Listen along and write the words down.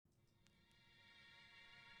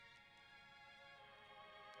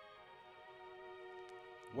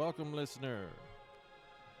Welcome, listener.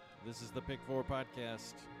 This is the Pick 4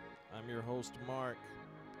 podcast. I'm your host, Mark.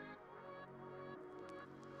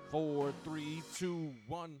 4, 3, 2,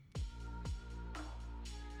 1.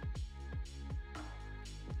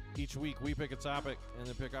 Each week we pick a topic and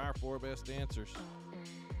then pick our 4 best answers.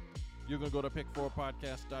 You can go to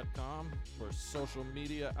pick4podcast.com for social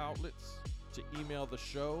media outlets, to email the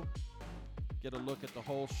show, get a look at the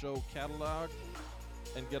whole show catalog,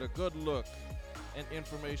 and get a good look and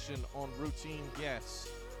information on routine guests,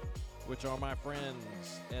 which are my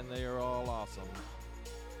friends, and they are all awesome.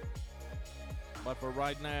 But for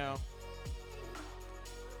right now,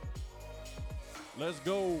 let's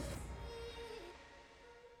go.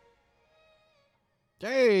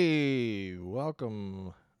 Hey,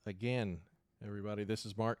 welcome again, everybody. This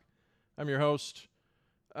is Mark. I'm your host.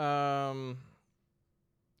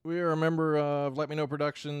 We are a member of Let Me Know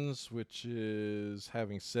Productions, which is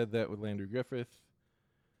Having Said That with Landry Griffith.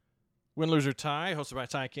 Win, Lose, or Tie, hosted by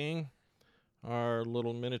Ty King. Our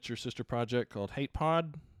little miniature sister project called Hate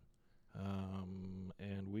Pod.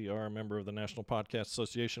 And we are a member of the National Podcast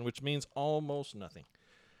Association, which means almost nothing.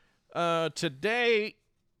 Today,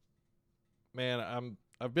 man,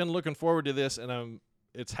 I've been looking forward to this, and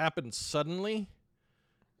it's happened suddenly.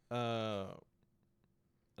 And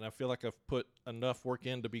I feel like I've put enough work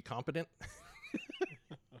in to be competent.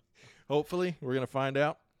 Hopefully, we're going to find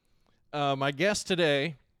out. My guest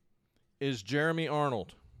today is Jeremy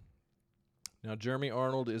Arnold. Now, Jeremy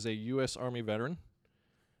Arnold is a U.S. Army veteran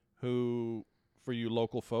who, for you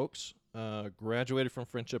local folks, graduated from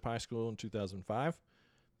Friendship High School in 2005,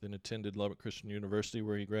 then attended Lubbock Christian University,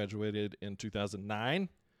 where he graduated in 2009,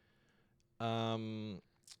 and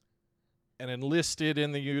enlisted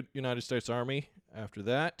in the United States Army after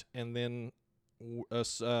that, and then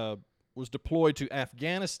was deployed to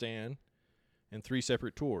Afghanistan in 3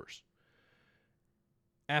 separate tours.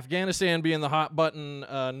 Afghanistan being the hot button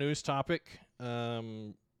news topic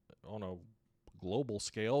on a global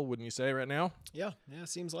scale, wouldn't you say, right now? Yeah,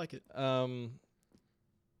 seems like it.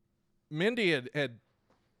 Mindy had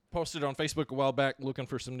posted on Facebook a while back looking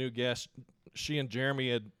for some new guests. She and Jeremy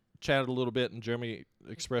had chatted a little bit, and Jeremy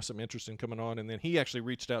expressed some interest in coming on, and then he actually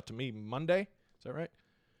reached out to me Monday. Is that right?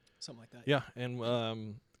 Something like that. Yeah, and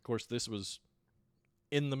of course this was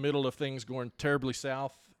in the middle of things going terribly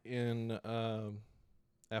south in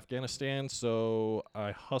Afghanistan, so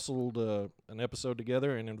I hustled an episode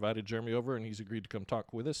together and invited Jeremy over, and he's agreed to come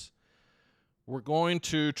talk with us. We're going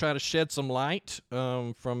to try to shed some light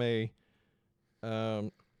from a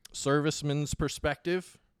serviceman's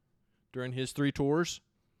perspective during his 3 tours.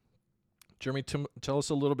 Jeremy, tell us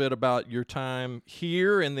a little bit about your time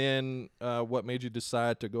here, and then what made you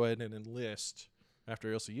decide to go ahead and enlist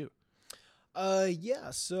after LCU.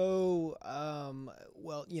 So,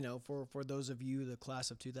 well, for those of you, the class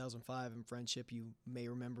of 2005 in Friendship, you may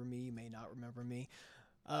remember me, you may not remember me.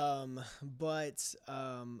 But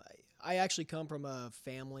I actually come from a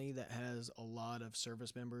family that has a lot of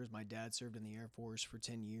service members. My dad served in the Air Force for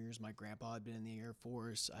 10 years. My grandpa had been in the Air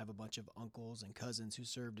Force. I have a bunch of uncles and cousins who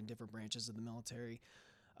served in different branches of the military.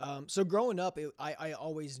 So growing up, I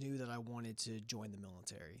always knew that I wanted to join the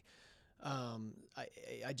military.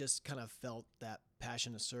 I just kind of felt that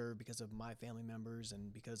passion to serve because of my family members,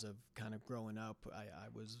 and because of kind of growing up, I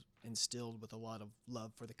was instilled with a lot of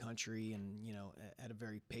love for the country, and, had a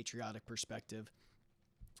very patriotic perspective.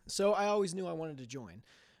 So I always knew I wanted to join.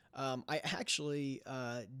 I actually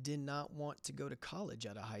did not want to go to college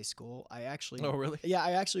out of high school. Oh, really? Yeah,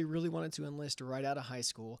 I actually really wanted to enlist right out of high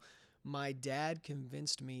school. My dad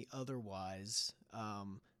convinced me otherwise.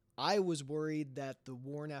 I was worried that the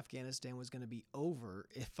war in Afghanistan was going to be over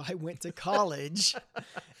if I went to college,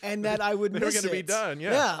 and that I would miss it. They were going to be done,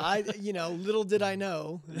 yeah. Yeah, little did I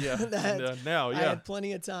know that now, I had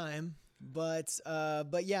plenty of time. But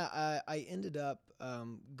yeah, I ended up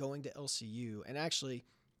going to LCU, and actually,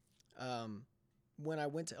 when I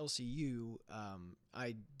went to LCU,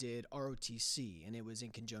 I did ROTC, and it was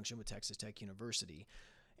in conjunction with Texas Tech University.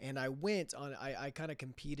 And I went on. I kind of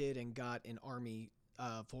competed and got an Army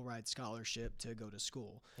full ride scholarship to go to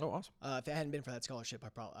school. Oh, awesome. If it hadn't been for that scholarship,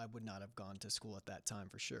 I would not have gone to school at that time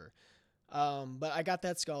for sure. But I got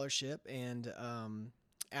that scholarship, and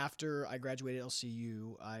after I graduated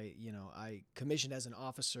LCU, I commissioned as an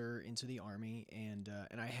officer into the Army, and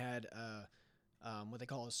I had what they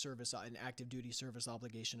call an active duty service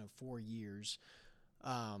obligation of 4 years.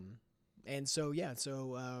 And so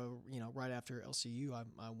right after LCU,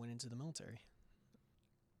 I went into the military.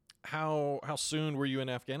 How soon were you in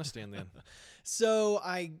Afghanistan then? So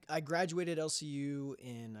I graduated LCU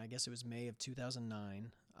in, I guess it was May of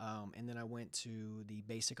 2009. and then I went to the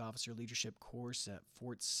Basic Officer Leadership course at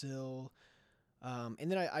Fort Sill.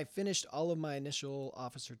 And then I finished all of my initial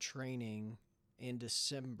officer training in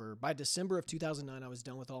December. By December of 2009, I was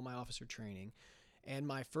done with all my officer training. And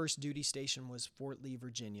my first duty station was Fort Lee,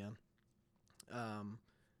 Virginia.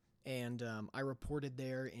 I reported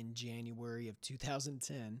there in January of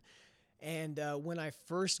 2010. And when I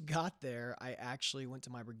first got there, I actually went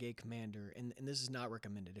to my brigade commander, and this is not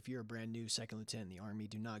recommended. If you're a brand new second lieutenant in the Army,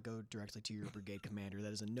 do not go directly to your brigade commander.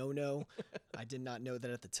 That is a no-no. I did not know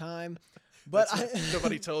that at the time. But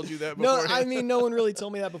nobody told you that no, beforehand? I mean, no one really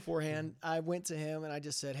told me that beforehand. I went to him, and I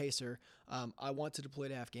just said, hey, sir, I want to deploy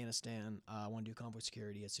to Afghanistan. I want to do convoy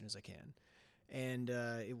security as soon as I can. And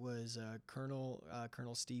it was Colonel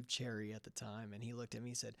Steve Cherry at the time, and he looked at me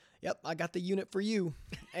and said, "Yep, I got the unit for you."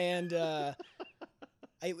 And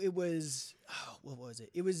it was what was it?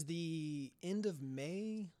 It was the end of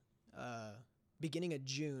May, beginning of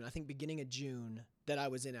June. I think beginning of June that I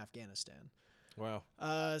was in Afghanistan. Wow.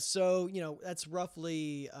 So that's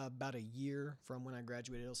roughly about a year from when I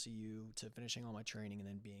graduated LCU to finishing all my training and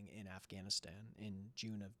then being in Afghanistan in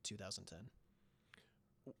June of 2010.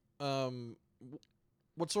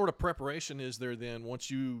 What sort of preparation is there then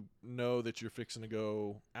once you know that you're fixing to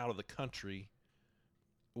go out of the country?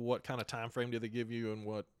 What kind of time frame do they give you, and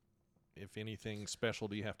what, if anything, special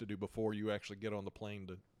do you have to do before you actually get on the plane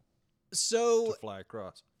to fly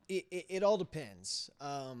across? It all depends.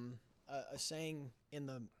 A saying in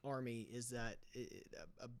the Army is that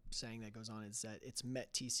a saying that goes on is that it's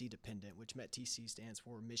MET-TC dependent, which MET-TC stands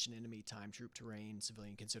for Mission Enemy Time Troop Terrain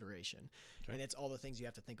Civilian Consideration. Okay. And it's all the things you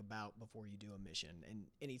have to think about before you do a mission. And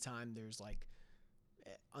anytime there's like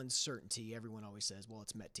uncertainty, everyone always says, well,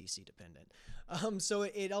 it's MET-TC dependent. So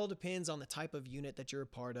it all depends on the type of unit that you're a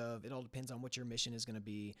part of. It all depends on what your mission is going to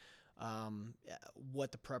be.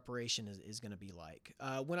 What the preparation is going to be like.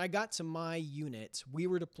 When I got to my unit, we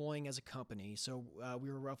were deploying as a company. So we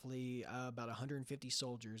were roughly about 150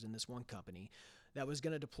 soldiers in this one company that was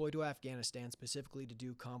going to deploy to Afghanistan specifically to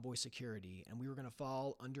do convoy security. And we were going to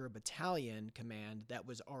fall under a battalion command that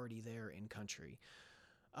was already there in country,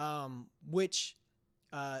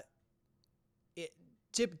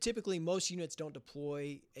 typically most units don't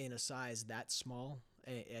deploy in a size that small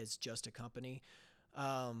as just a company.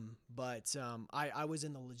 But I was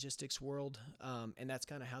in the logistics world, and that's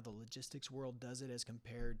kind of how the logistics world does it as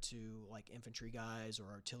compared to like infantry guys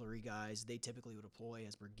or artillery guys. They typically would deploy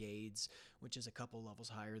as brigades, which is a couple levels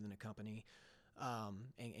higher than a company,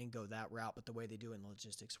 and go that route. But the way they do it in the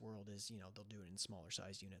logistics world is, they'll do it in smaller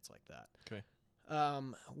size units like that. Okay.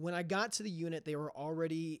 When I got to the unit, they were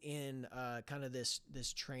already in kind of this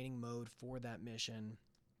training mode for that mission.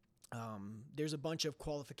 There's a bunch of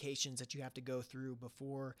qualifications that you have to go through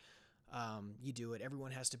before you do it.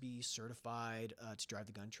 Everyone has to be certified to drive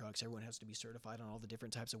the gun trucks. Everyone has to be certified on all the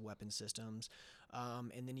different types of weapon systems.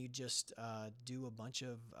 And then you just do a bunch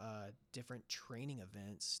of different training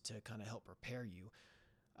events to kind of help prepare you.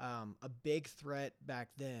 A big threat back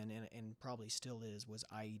then, and probably still is, was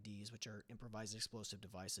IEDs, which are improvised explosive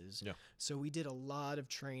devices. Yeah. So we did a lot of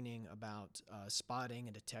training about spotting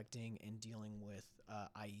and detecting and dealing with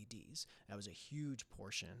IEDs. That was a huge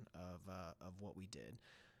portion of what we did.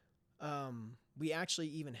 We actually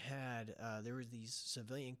even had there were these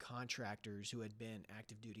civilian contractors who had been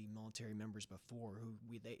active duty military members before.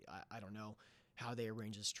 I don't know how they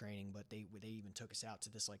arranged this training, but they even took us out to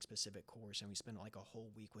this like specific course, and we spent like a whole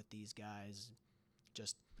week with these guys,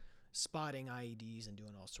 just spotting IEDs and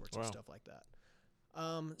doing all sorts of stuff like that.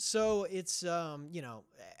 So it's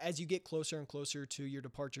as you get closer and closer to your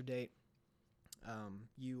departure date,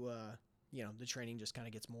 the training just kind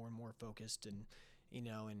of gets more and more focused, and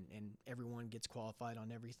and everyone gets qualified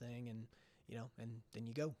on everything, and and then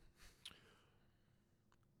you go.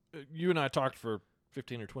 You and I talked for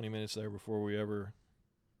 15 or 20 minutes there before we ever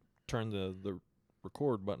turned the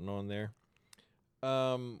record button on there.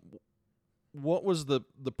 What was the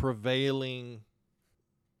prevailing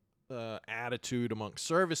attitude among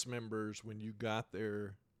service members when you got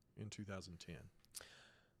there in 2010?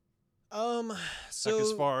 So like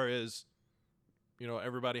as far as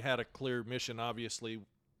everybody had a clear mission, obviously,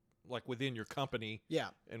 like within your company, yeah,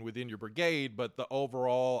 and within your brigade, but the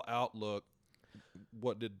overall outlook,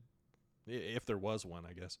 what did, if there was one,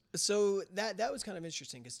 I guess. So that was kind of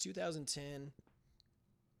interesting because 2010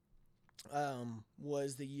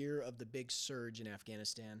 was the year of the big surge in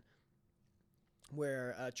Afghanistan,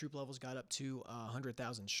 where troop levels got up to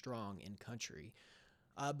 100,000 strong in country.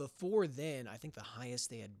 Before then, I think the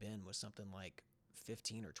highest they had been was something like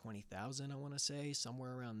 15 or 20,000, I want to say,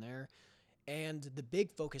 somewhere around there. And the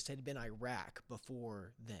big focus had been Iraq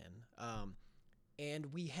before then.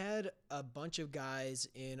 And we had a bunch of guys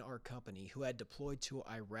in our company who had deployed to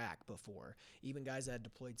Iraq before, even guys that had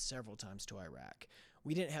deployed several times to Iraq.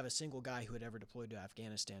 We didn't have a single guy who had ever deployed to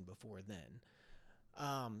Afghanistan before then.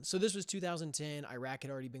 So this was 2010. Iraq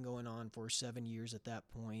had already been going on for 7 years at that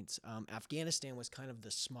point. Afghanistan was kind of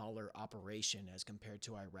the smaller operation as compared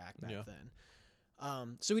to Iraq back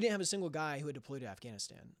then. So we didn't have a single guy who had deployed to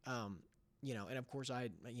Afghanistan. And of course I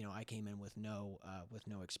came in with no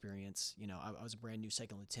experience. I was a brand new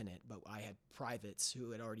second lieutenant, but I had privates who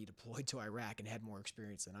had already deployed to Iraq and had more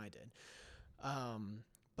experience than I did.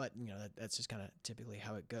 But that's just kind of typically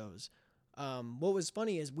how it goes. What was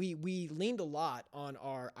funny is we leaned a lot on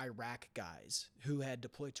our Iraq guys who had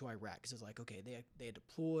deployed to Iraq, because it's like, okay, they had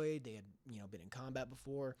deployed, they had been in combat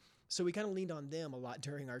before, so we kind of leaned on them a lot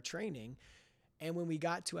during our training. And when we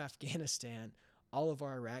got to Afghanistan, all of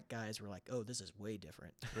our Iraq guys were like, "Oh, this is way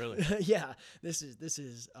different." Really? Yeah, this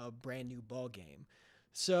is a brand new ball game.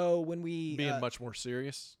 So when we being much more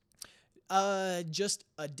serious. Just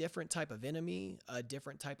a different type of enemy, a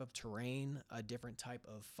different type of terrain, a different type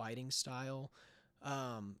of fighting style.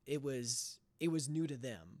 It was new to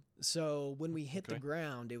them. So when we hit the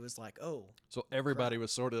ground, it was like, oh. So everybody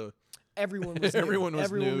was sort of. Everyone was new. Everyone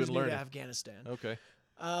was new and to learning. Afghanistan. Okay.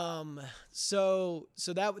 So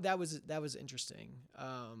that was interesting.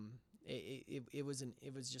 It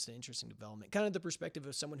was just an interesting development. Kind of the perspective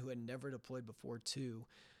of someone who had never deployed before too.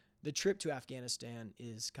 The trip to Afghanistan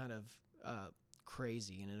is kind of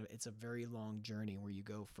crazy, and it's a very long journey where you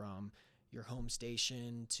go from your home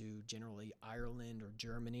station to generally Ireland or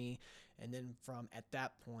Germany, and then from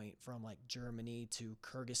like Germany to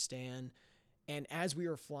Kyrgyzstan. And as we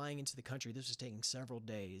were flying into the country, this was taking several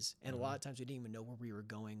days, and a lot of times we didn't even know where we were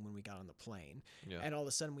going when we got on the plane. Yeah. And all of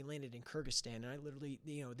a sudden we landed in Kyrgyzstan, and I literally,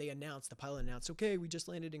 the pilot announced, okay, we just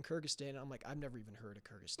landed in Kyrgyzstan. And I'm like, I've never even heard of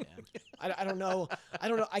Kyrgyzstan. I don't know.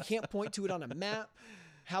 I can't point to it on a map.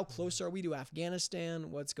 How close are we to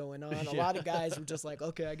Afghanistan? What's going on? A lot of guys were just like,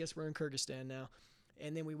 okay, I guess we're in Kyrgyzstan now.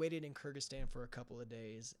 And then we waited in Kyrgyzstan for a couple of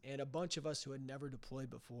days, and a bunch of us who had never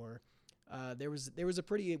deployed before. There was a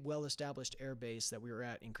pretty well-established air base that we were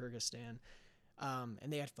at in Kyrgyzstan,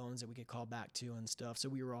 and they had phones that we could call back to and stuff. So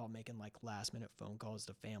we were all making like last-minute phone calls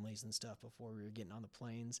to families and stuff before we were getting on the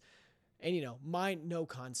planes. And no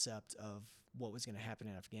concept of what was going to happen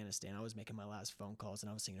in Afghanistan. I was making my last phone calls, and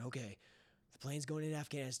I was thinking, okay, the plane's going into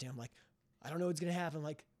Afghanistan. I'm like, I don't know what's going to happen.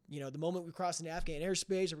 Like, the moment we cross into Afghan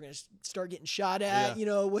airspace, we're going to start getting shot at.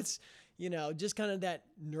 Yeah. Just kind of that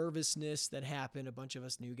nervousness that happened. A bunch of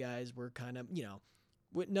us new guys were kind of,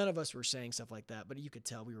 none of us were saying stuff like that, but you could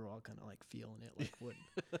tell we were all kind of like feeling it, like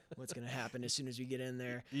what's going to happen as soon as we get in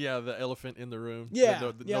there. Yeah, the elephant in the room.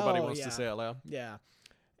 Yeah. Nobody wants to say out loud. Yeah.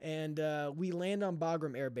 And we land on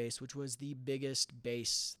Bagram Air Base, which was the biggest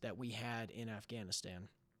base that we had in Afghanistan.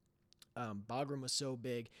 Bagram was so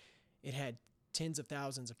big, it had tens of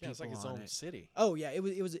thousands of people. It's like its own city. Oh yeah,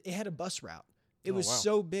 it had a bus route. It was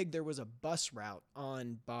so big there was a bus route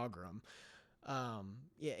on Bagram.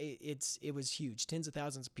 It was huge. Tens of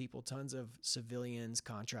thousands of people, tons of civilians,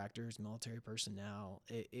 contractors, military personnel.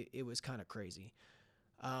 It was kind of crazy.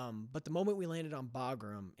 But the moment we landed on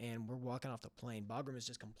Bagram and we're walking off the plane, Bagram is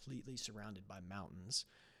just completely surrounded by mountains.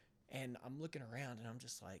 And I'm looking around and I'm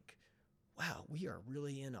just like, wow, we are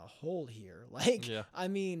really in a hole here. Like, yeah. I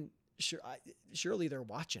mean, surely they're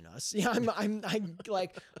watching us. Yeah, I'm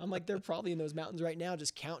like, they're probably in those mountains right now,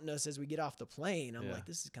 just counting us as we get off the plane. I'm like,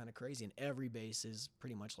 this is kind of crazy. And every base is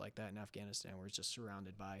pretty much like that in Afghanistan, where it's just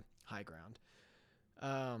surrounded by high ground.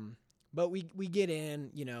 But we get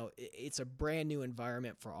in, it's a brand new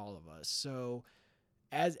environment for all of us. So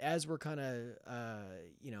as we're kind of,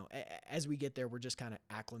 as we get there, we're just kind of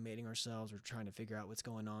acclimating ourselves. We're trying to figure out what's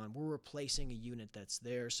going on. We're replacing a unit that's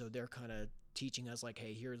there. So they're kind of teaching us like,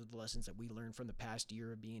 hey, here are the lessons that we learned from the past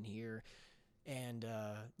year of being here. And,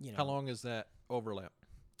 How long is that overlap?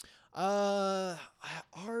 Ours,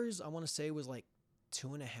 I want to say, was like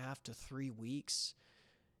 2.5 to 3 weeks.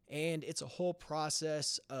 And it's a whole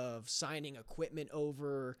process of signing equipment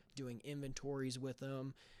over, doing inventories with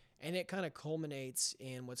them. And it kind of culminates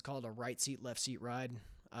in what's called a right seat, left seat ride,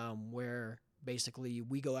 where basically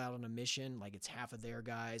we go out on a mission, like it's half of their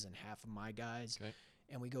guys and half of my guys. Okay.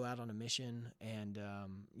 And we go out on a mission, and,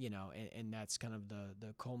 and that's kind of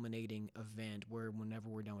the culminating event where whenever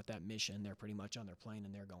we're done with that mission, they're pretty much on their plane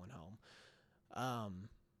and they're going home.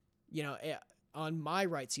 On my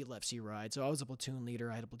right seat, left seat ride, so I was a platoon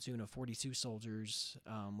leader. I had a platoon of 42 soldiers.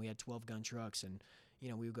 We had 12 gun trucks, and,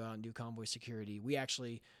 we would go out and do convoy security. We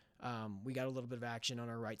actually, we got a little bit of action on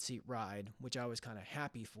our right seat ride, which I was kind of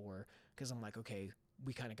happy for, because I'm like, okay,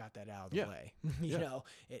 we kind of got that out of the way.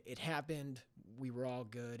 It happened. we were all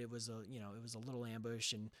good. It was a little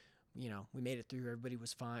ambush, and we made it through. Everybody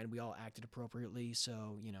was fine. We all acted appropriately.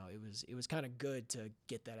 So it was kind of good to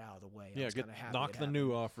get that out of the way. I was kinda happy knock it the happened.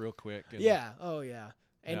 new off real quick. And Yeah. Oh yeah.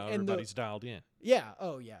 now And everybody's dialed in. yeah.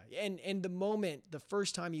 Oh yeah. And the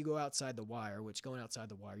first time you go outside the wire, which going outside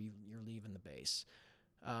the wire, you're leaving the base.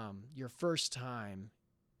 Your first time,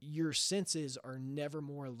 your senses are never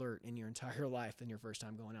more alert in your entire life than your first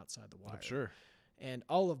time going outside the wire. I'm sure. And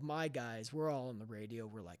all of my guys, we're all on the radio.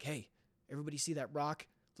 We're like, hey, everybody see that rock?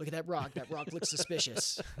 Look at that rock. That rock looks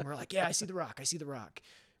suspicious. And we're like, yeah, I see the rock. I see the rock.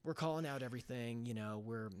 We're calling out everything.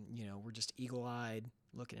 We're just eagle-eyed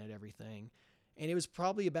looking at everything. And it was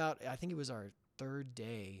probably I think it was our third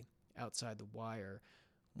day outside the wire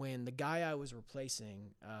when the guy I was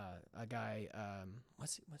replacing, a guy,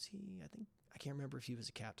 what's he? I can't remember if he was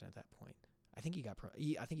a captain at that point. I think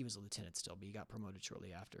I think he was a lieutenant still, but he got promoted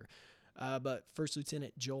shortly after. But First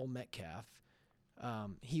Lieutenant Joel Metcalf,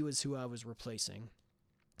 he was who I was replacing,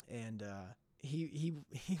 and he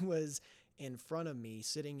was in front of me,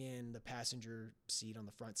 sitting in the passenger seat on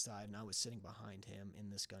the front side, and I was sitting behind him in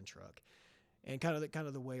this gun truck. And kind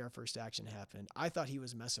of the way our first action happened, I thought he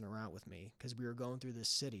was messing around with me because we were going through this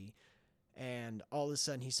city, and all of a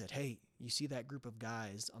sudden he said, "Hey, you see that group of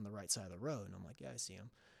guys on the right side of the road?" And I'm like, "Yeah, I see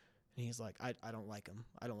them." And he's like, I don't like them.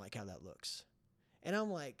 I don't like how that looks." And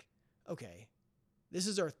I'm like, okay, this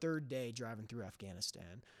is our third day driving through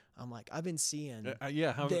Afghanistan. I'm like, I've been seeing That's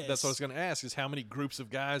this. what I was going to ask is how many groups of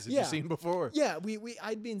guys have Yeah. you seen before? Yeah,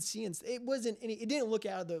 I'd been seeing, it didn't look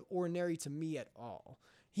out of the ordinary to me at all.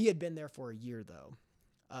 He had been there for a year though.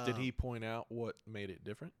 Did he point out what made it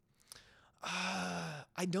different?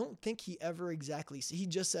 I don't think he ever exactly, he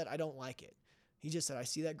just said, I don't like it. He just said, I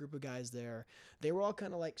see that group of guys there. They were all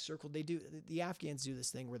kind of like circled. The Afghans do this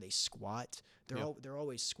thing where they squat. They're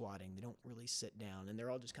always squatting. They don't really sit down, and they're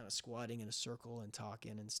all just kind of squatting in a circle and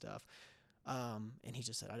talking and stuff. And he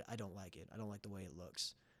just said, I don't like it. I don't like the way it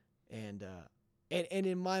looks. And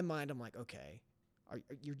in my mind, I'm like, okay,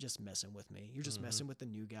 you're just messing with me. You're just messing with the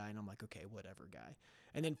new guy. And I'm like, okay, whatever, guy.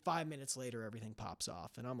 And then 5 minutes later, everything pops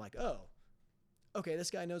off, and I'm like, oh, okay,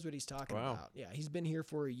 this guy knows what he's talking about. Yeah, he's been here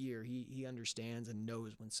for a year. He understands and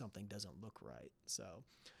knows when something doesn't look right. So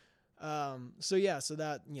that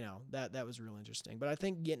was real interesting. But I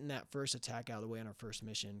think getting that first attack out of the way on our first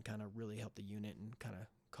mission kind of really helped the unit and kind of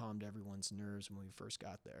calmed everyone's nerves when we first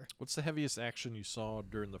got there. What's the heaviest action you saw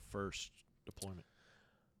during the first deployment?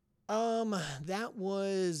 That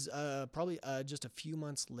was probably just a few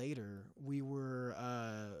months later. We were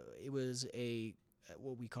it was a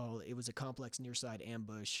complex nearside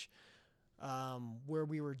ambush where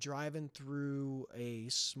we were driving through a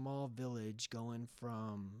small village going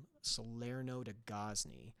from Salerno to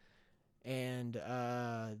Ghazni. And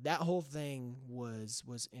that whole thing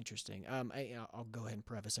was interesting. I'll go ahead and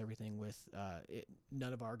preface everything with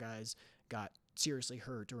none of our guys got seriously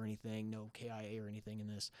hurt or anything, no KIA or anything in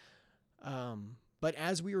this. But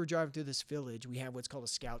as we were driving through this village, we have what's called a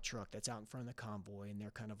scout truck that's out in front of the convoy, and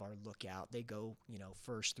they're kind of our lookout. They go,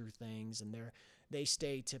 first through things, and they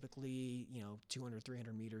stay typically, 200,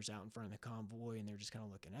 300 meters out in front of the convoy, and they're just kind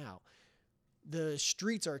of looking out. The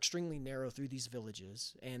streets are extremely narrow through these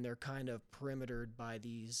villages, and they're kind of perimetered by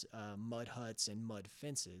these mud huts and mud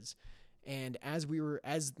fences. And as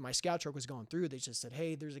my scout truck was going through, they just said,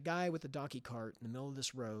 "Hey, there's a guy with a donkey cart in the middle of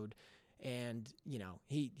this road." And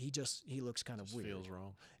he looks kind of weird.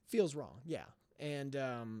 Feels wrong, yeah. And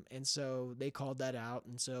so they called that out,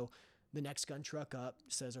 and so the next gun truck up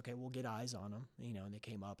says, "Okay, we'll get eyes on him." And they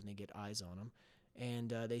came up and they get eyes on him,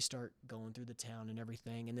 and they start going through the town and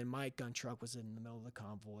everything. And then my gun truck was in the middle of the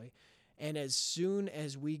convoy, and as soon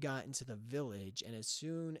as we got into the village, and as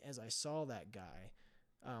soon as I saw that guy,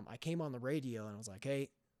 I came on the radio and I was like,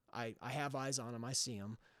 "Hey, I have eyes on him. I see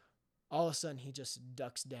him." All of a sudden, he just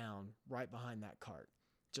ducks down right behind that cart,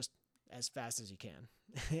 just as fast as he can.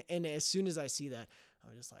 And as soon as I see that, I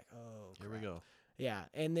was just like, oh, crap. Here we go. Yeah,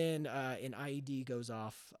 and then an IED goes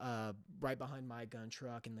off right behind my gun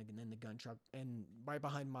truck, and then the gun truck, and right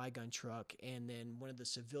behind my gun truck, and then one of the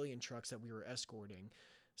civilian trucks that we were escorting.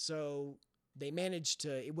 So they managed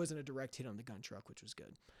to, it wasn't a direct hit on the gun truck, which was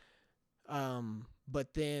good.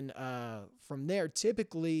 But then from there,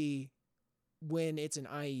 typically, when it's an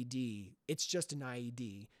IED, it's just an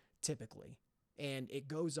IED, typically. And it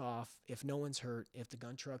goes off if no one's hurt, if the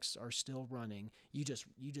gun trucks are still running, you just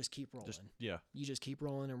keep rolling. You just keep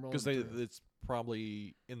rolling and rolling. Because it's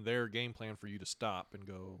probably in their game plan for you to stop and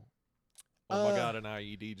go, oh my God, an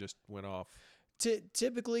IED just went off.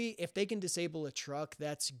 Typically, if they can disable a truck,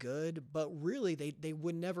 that's good. But really, they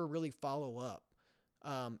would never really follow up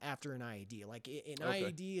after an IED. Like an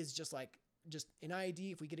IED is just like just an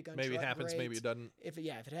IED. If we get a gun Maybe it truck, happens, great. maybe it doesn't. If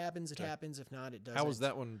it happens, it Okay. happens. If not, it doesn't. How was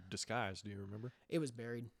that one disguised? Do you remember? It was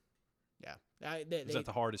buried. Yeah. Is that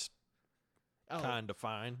the hardest kind to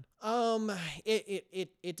find?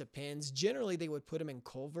 It depends. Generally, they would put them in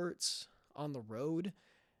culverts on the road.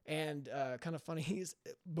 And kind of funny is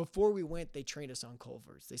before we went, they trained us on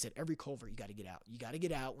culverts. They said every culvert you got to get out. You got to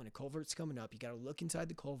get out when a culvert's coming up. You got to look inside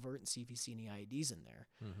the culvert and see if you see any IEDs in there.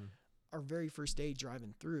 Mm-hmm. Our very first day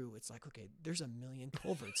driving through, it's like, okay, there's a million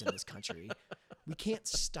culverts in this country. We can't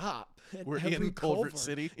stop at We're every in Culvert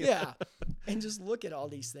City. Yeah. And just look at all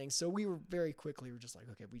these things. So we were we're just like,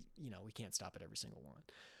 okay, we can't stop at every single one.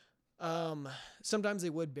 Sometimes they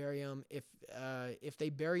would bury them. If they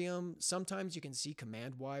bury them, sometimes you can see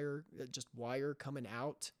command wire, just wire coming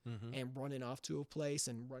out Mm-hmm. and running off to a place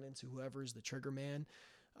and run into whoever's the trigger man.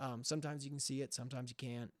 Sometimes you can see it, sometimes you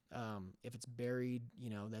can't. If it's buried,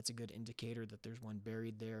 that's a good indicator that there's one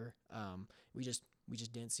buried there. We just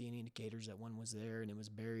didn't see any indicators that one was there and it was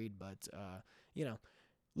buried, but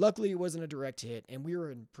luckily it wasn't a direct hit, and we were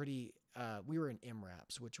in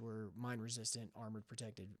MRAPs, which were mine resistant ambush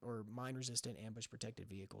protected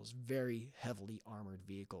vehicles, very heavily armored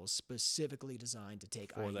vehicles, specifically designed to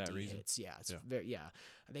take For that IED reason. hits. Yeah,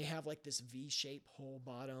 they have like this V-shaped hole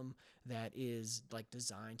bottom that is like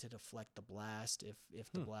designed to deflect the blast.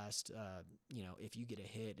 If the blast, if you get a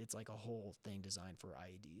hit, it's like a whole thing designed for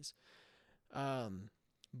IEDs.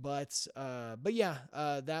 But yeah,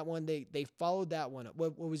 that one, they followed that one up.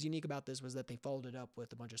 What was unique about this was that they followed it up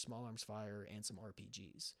with a bunch of small arms fire and some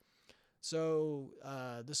RPGs. So,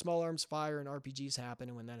 the small arms fire and RPGs happened.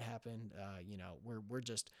 And when that happened,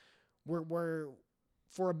 we're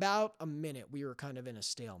for about a minute, we were kind of in a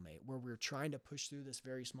stalemate where we were trying to push through this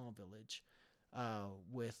very small village,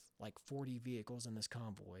 with like 40 vehicles in this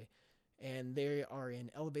convoy. And they are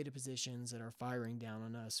in elevated positions that are firing down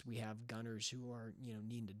on us. We have gunners who are,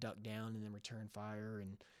 needing to duck down and then return fire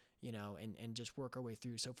and just work our way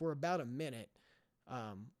through. So for about a minute,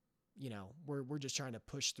 we're just trying to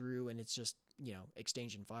push through, and it's just,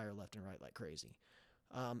 exchanging fire left and right like crazy.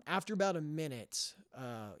 After about a minute,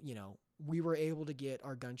 we were able to get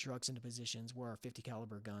our gun trucks into positions where our 50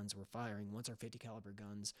 caliber guns were firing. Once our 50 caliber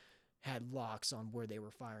guns had locks on where they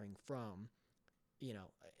were firing from,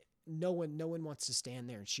 no one wants to stand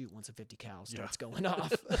there and shoot once a 50 cal starts going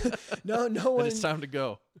off. No one. And it's time to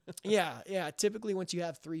go. Yeah. Typically, once you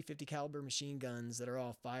have 350 caliber machine guns that are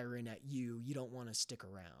all firing at you, you don't want to stick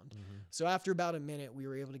around. Mm-hmm. So after about a minute, we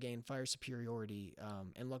were able to gain fire superiority,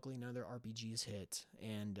 and luckily none of their RPGs hit,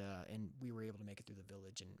 and we were able to make it through the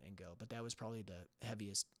village and go. But that was probably the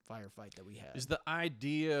heaviest firefight that we had. Is the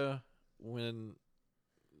idea when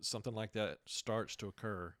something like that starts to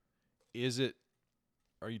occur,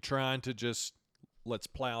 are you trying to just let's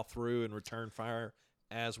plow through and return fire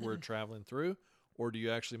as we're traveling through? Or do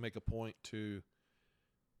you actually make a point to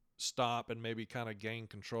stop and maybe kind of gain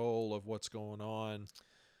control of what's going on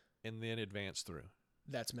and then advance through?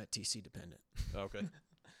 That's MET-TC dependent. Okay.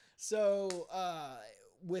 So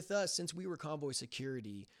with us, since we were convoy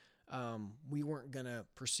security, we weren't going to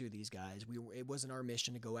pursue these guys. It wasn't our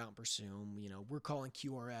mission to go out and pursue them. We're calling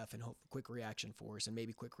QRF and hope Quick Reaction Force, and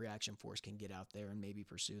maybe Quick Reaction Force can get out there and maybe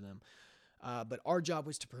pursue them. But our job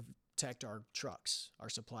was to protect our trucks, our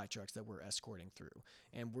supply trucks that we're escorting through.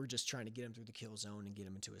 And we're just trying to get them through the kill zone and get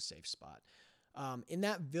them into a safe spot. In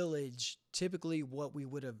that village, typically what we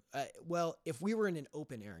would have, if we were in an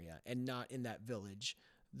open area and not in that village,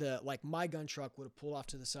 my gun truck would have pulled off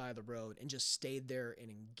to the side of the road and just stayed there and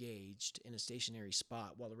engaged in a stationary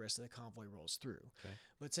spot while the rest of the convoy rolls through. Okay.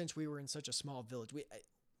 But since we were in such a small village,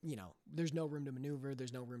 there's no room to maneuver.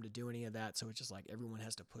 There's no room to do any of that. So it's just like everyone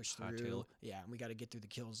has to push through. Hightail it. Yeah, and we got to get through the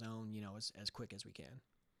kill zone, as quick as we can.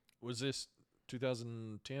 Was this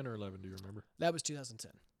 2010 or 11? Do you remember? That was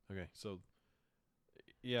 2010. Okay. So,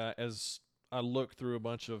 yeah, as I looked through a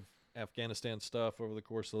bunch of Afghanistan stuff over the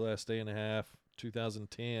course of the last day and a half,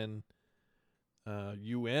 2010,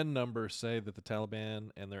 UN numbers say that the Taliban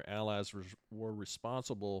and their allies were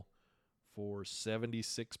responsible for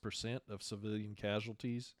 76% of civilian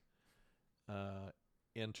casualties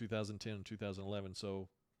in 2010 and 2011. So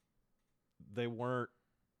they weren't.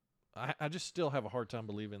 I just still have a hard time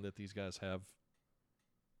believing that these guys have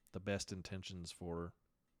the best intentions for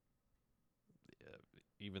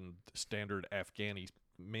even standard Afghani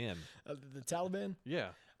men. The Taliban? Yeah.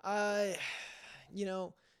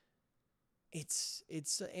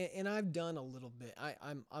 It's and I've done a little bit.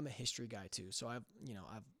 I'm a history guy too, so I've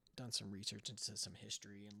done some research into some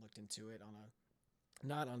history and looked into it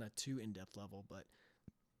not on a too in-depth level, but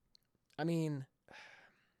I mean,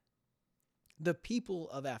 the people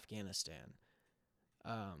of Afghanistan,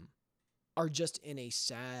 are just in a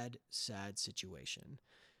sad, sad situation.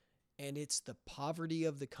 And it's the poverty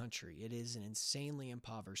of the country. It is an insanely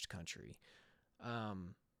impoverished country.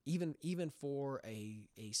 Even for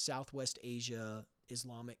a Southwest Asia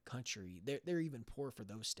Islamic country, they're even poor for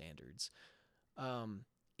those standards. And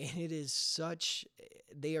it is such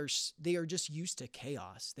they are just used to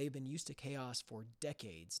chaos. They've been used to chaos for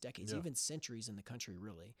decades, Yeah. even centuries in the country,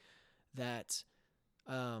 really. That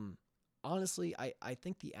honestly, I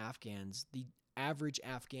think the Afghans, the average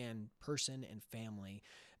Afghan person and family,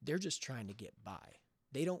 they're just trying to get by.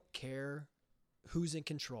 They don't care who's in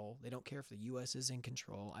control. They don't care if the U.S. is in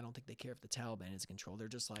control. I don't think they care if the Taliban is in control. They're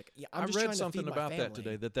just like, yeah, I'm just read trying something to feed about my that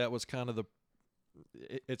family. today. That was kind of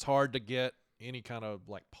it's hard to get any kind of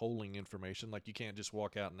like polling information. Like you can't just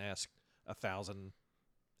walk out and ask 1,000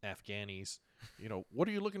 Afghanis, what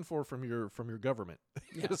are you looking for from your government?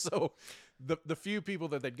 Yeah. So the few people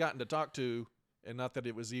that they'd gotten to talk to, and not that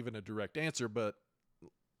it was even a direct answer, but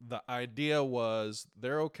the idea was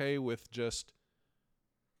they're okay with just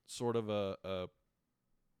sort of a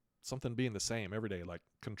something being the same every day, like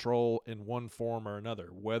control in one form or another,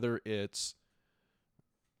 whether it's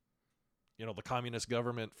the communist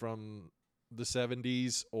government from the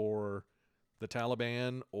 70s or the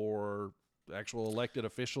Taliban or actual elected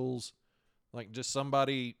officials, like just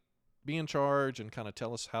somebody be in charge and kind of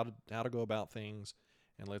tell us how to go about things,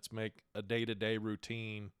 and let's make a day-to-day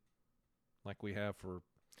routine like we have for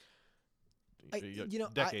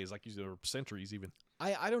decades, like you said, or centuries even.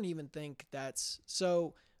 I don't even think that's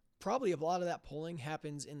so. Probably a lot of that polling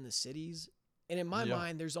happens in the cities. And in my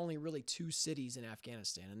mind, there's only really 2 cities in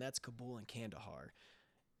Afghanistan, and that's Kabul and Kandahar.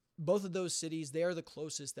 Both of those cities, they are the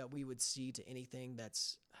closest that we would see to anything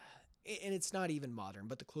that's, and it's not even modern,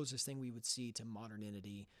 but the closest thing we would see to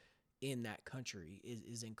modernity in that country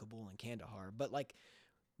is in Kabul and Kandahar. But like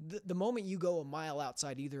the moment you go a mile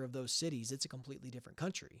outside either of those cities, it's a completely different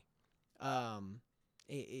country.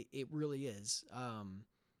 It really is.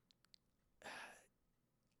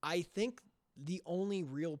 I think the only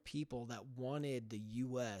real people that wanted the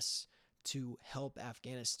U.S. to help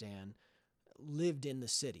Afghanistan lived in the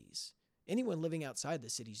cities. Anyone living outside the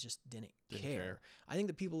cities just didn't care. I think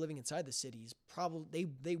the people living inside the cities probably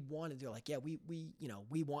they wanted. They're like, yeah, we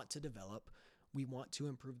want to develop, we want to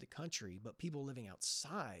improve the country. But people living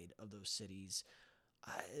outside of those cities,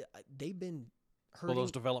 they've been hurting. Well,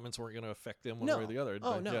 those developments weren't going to affect them one way or the other.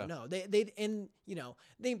 No.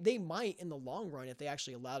 They might in the long run if they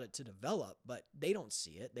actually allowed it to develop, but they don't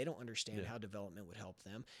see it. They don't understand how development would help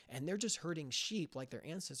them, and they're just herding sheep like their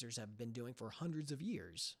ancestors have been doing for hundreds of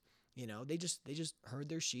years. They just herd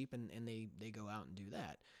their sheep and they go out and do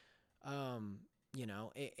that.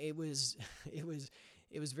 It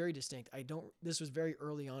was very distinct. This was very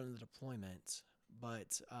early on in the deployment,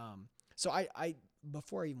 but so I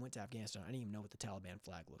before I even went to Afghanistan, I didn't even know what the Taliban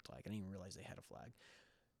flag looked like. I didn't even realize they had a flag.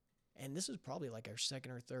 And this was probably like our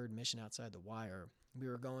second or third mission outside the wire. We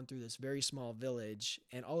were going through this very small village,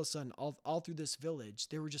 and all of a sudden, all through this village,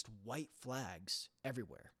 there were just white flags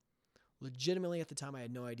everywhere. Legitimately, at the time, I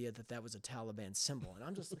had no idea that was a Taliban symbol. And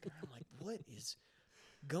I'm just looking around like, what is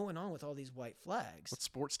going on with all these white flags? What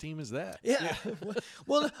sports team is that? Yeah.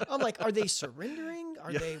 Well, I'm like, are they surrendering?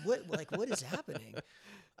 Are they what is happening?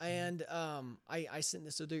 And I sent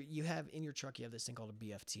this. So there, you have in your truck, you have this thing called a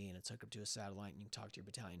BFT, and it's hooked up to a satellite, and you can talk to your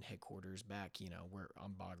battalion headquarters back, where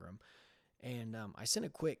on Bagram. And I sent a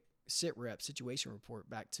quick situation report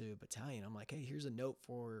back to battalion. I'm like, hey, here's a note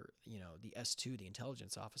for the S2, the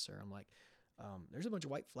intelligence officer. I'm like, there's a bunch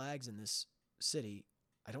of white flags in this city.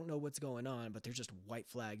 I don't know what's going on, but there's just white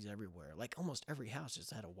flags everywhere. Like almost every house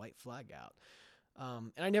just had a white flag out.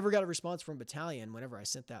 And I never got a response from battalion whenever I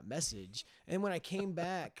sent that message. And when I came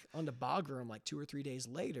back onto Bagram like 2 or 3 days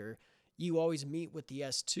later, you always meet with the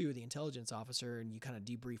S2, the intelligence officer, and you kind of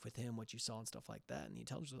debrief with him what you saw and stuff like that. And the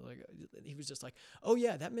intelligence he was just like, oh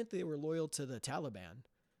yeah, that meant they were loyal to the Taliban.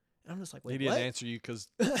 And I'm just like, wait, he didn't what? answer you because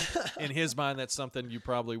in his mind, that's something you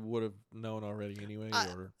probably would have known already anyway.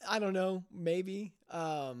 I don't know, maybe.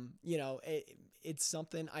 It's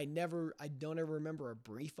something I don't ever remember a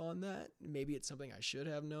brief on that. Maybe it's something I should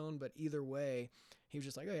have known, but either way, he was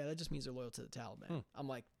just like, oh yeah, that just means they're loyal to the Taliban. I'm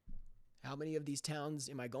like, how many of these towns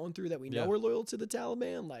am I going through that we know are loyal to the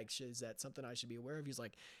Taliban? Like, is that something I should be aware of? He's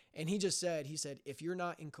like, and he said, if you're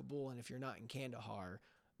not in Kabul and if you're not in Kandahar,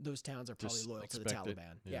 those towns are probably loyal to the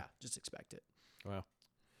Taliban. Yeah, just expect it. Wow.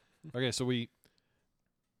 Okay, so we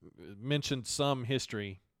mentioned some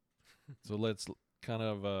history, so let's kind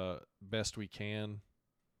of best we can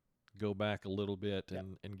go back a little bit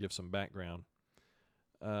and give some background.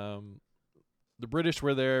 The British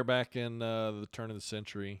were there back in the turn of the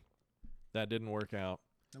century. That didn't work out.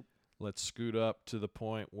 Nope. let's scoot up to the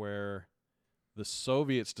point where the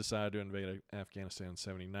Soviets decided to invade Afghanistan in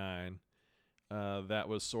 79. That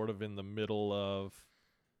was sort of in the middle of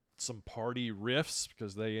some party rifts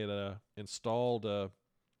because they had installed a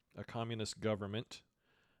communist government.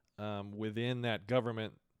 Within that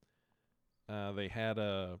government, they had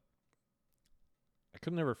I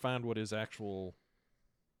could never find what his actual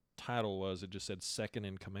title was. It just said second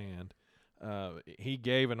in command. He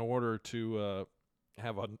gave an order to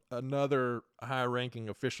have another high-ranking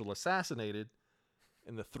official assassinated,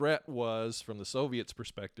 and the threat was, from the Soviets'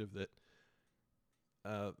 perspective, that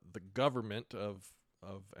the government of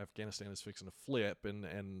Afghanistan is fixing to flip,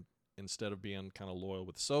 and instead of being kind of loyal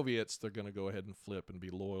with the Soviets, they're going to go ahead and flip and be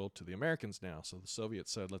loyal to the Americans now. So the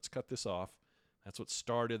Soviets said, let's cut this off. That's what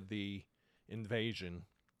started the invasion.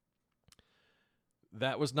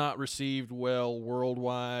 That was not received well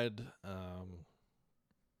worldwide.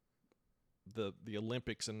 The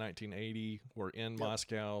Olympics in 1980 were in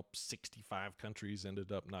Moscow. 65 countries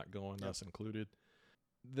ended up not going, us included.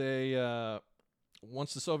 They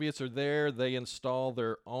once the Soviets are there, they install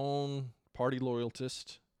their own party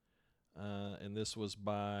loyalist, and this was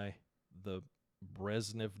by the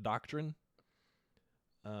Brezhnev Doctrine.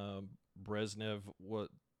 Brezhnev,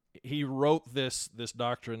 he wrote this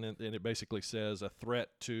doctrine, and it basically says a threat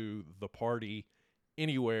to the party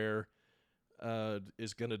anywhere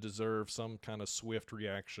is going to deserve some kind of swift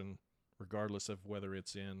reaction, regardless of whether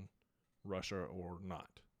it's in Russia or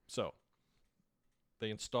not. So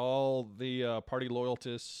they install the party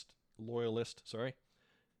loyalist,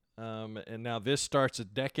 and now this starts a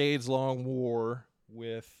decades-long war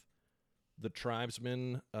with the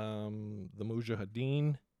tribesmen, the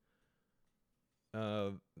Mujahideen.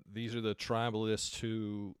 These are the tribalists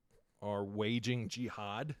who are waging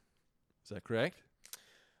jihad. Is that correct?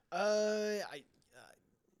 They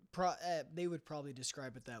would probably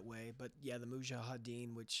describe it that way, but yeah, the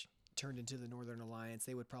Mujahideen, which turned into the Northern Alliance,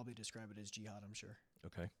 they would probably describe it as jihad, I'm sure.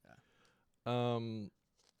 Okay. Yeah.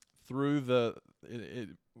 Through it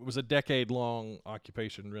was a decade-long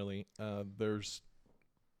occupation, really. There's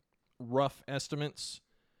rough estimates.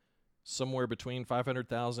 Somewhere between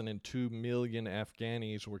 500,000 and 2 million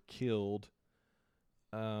Afghanis were killed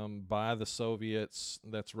by the Soviets.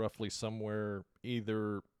 That's roughly somewhere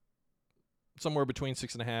between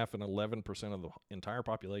 6.5% and 11% of the entire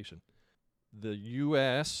population. The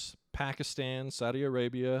U.S., Pakistan, Saudi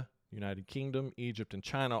Arabia, United Kingdom, Egypt, and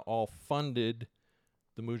China all funded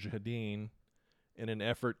the Mujahideen in an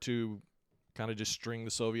effort to kind of just string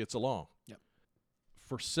the Soviets along. Yep.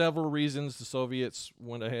 For several reasons, the Soviets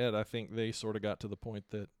went ahead. I think they sort of got to the point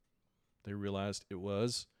that they realized it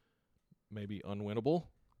was maybe unwinnable.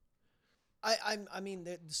 I mean,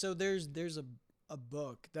 so there's a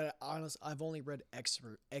book that I've only read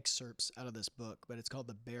excerpts out of this book, but it's called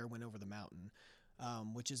The Bear Went Over the Mountain,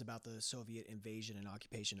 which is about the Soviet invasion and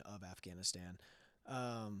occupation of Afghanistan.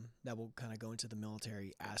 That will kind of go into the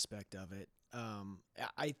military aspect of it.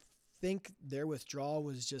 I think their withdrawal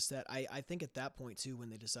was just that. I think at that point too, when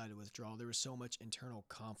they decided to withdraw, there was so much internal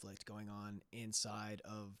conflict going on inside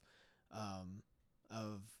of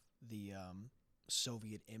the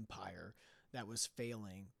Soviet Empire that was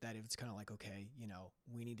failing, that it's kind of like, okay,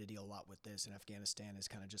 we need to deal a lot with this, and Afghanistan has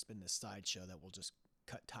kind of just been this sideshow that we'll just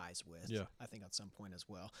cut ties with. Yeah. I think at some point as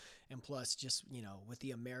well. And plus, just with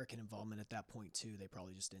the American involvement at that point too, they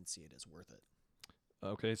probably just didn't see it as worth it.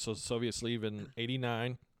 Okay, so the Soviets leave in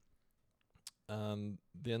 89.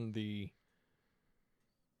 Then the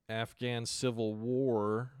Afghan Civil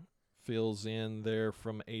War fills in there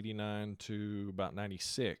from 89 to about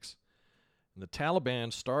 96. And the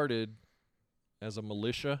Taliban started as a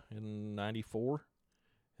militia in 94,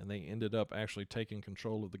 and they ended up actually taking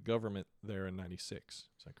control of the government there in 96.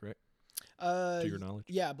 Is that correct? To your knowledge?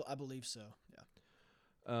 Yeah, I believe so. Yeah.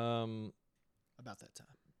 About that time.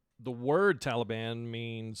 The word Taliban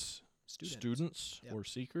means students Yep. or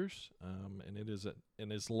seekers, and it is an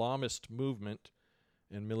Islamist movement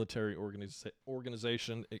and military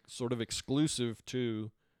organization sort of exclusive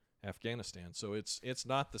to Afghanistan. So it's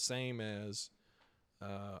not the same as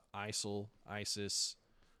ISIL, ISIS,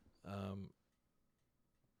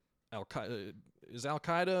 Al-Qaeda. Is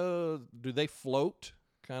Al-Qaeda, do they float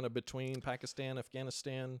kind of between Pakistan,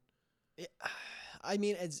 Afghanistan? I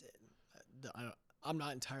mean, I'm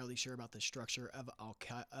not entirely sure about the structure of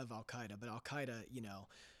Al-Qaeda, but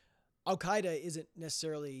Al-Qaeda isn't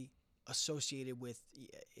necessarily associated with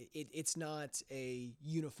it's not a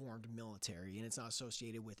uniformed military, and it's not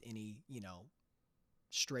associated with any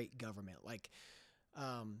straight government. Like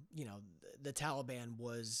you know, the Taliban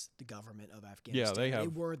was the government of Yeah, Afghanistan. they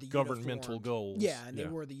have were the governmental uniformed, goals. yeah, and they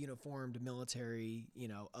were the uniformed military, you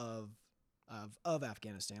know, of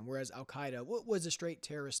Afghanistan. Whereas Al Qaeda was a straight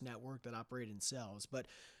terrorist network that operated in cells, but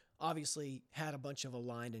obviously had a bunch of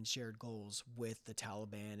aligned and shared goals with the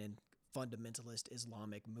Taliban and fundamentalist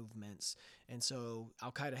Islamic movements. And so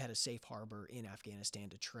Al Qaeda had a safe harbor in Afghanistan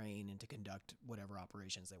to train and to conduct whatever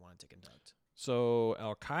operations they wanted to conduct. So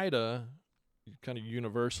Al Qaeda, kind of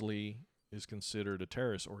universally, is considered a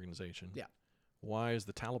terrorist organization. Yeah. Why is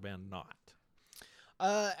the Taliban not?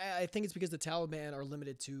 I think it's because the Taliban are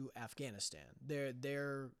limited to Afghanistan.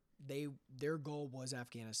 Their goal was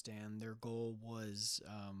Afghanistan. Their goal was,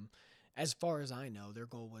 as far as I know, their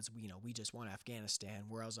goal was, you know, we just want Afghanistan.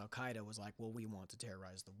 Whereas Al Qaeda was like, well, we want to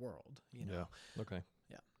terrorize the world. You know. Yeah. Okay.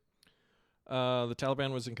 Yeah. The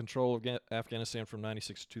Taliban was in control of Afghanistan from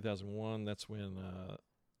 96 to 2001. That's when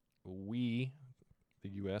we, the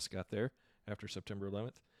U.S., got there after September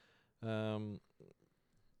 11th.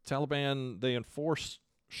 Taliban, they enforce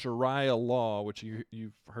Sharia law, which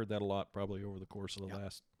you've heard that a lot probably over the course of the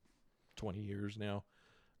last 20 years now.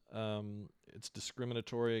 It's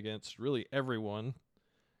discriminatory against really everyone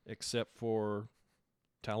except for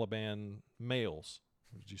Taliban males.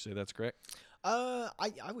 Would you say that's correct?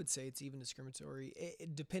 I would say it's even discriminatory.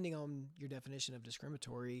 Depending on your definition of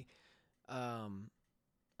discriminatory,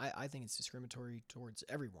 I think it's discriminatory towards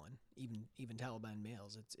everyone, even Taliban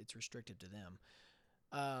males. It's restricted to them.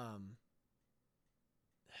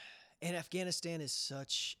 And Afghanistan is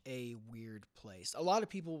such a weird place. A lot of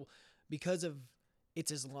people, because of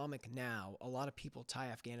it's Islamic now, a lot of people tie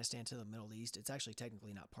Afghanistan to the Middle East. It's actually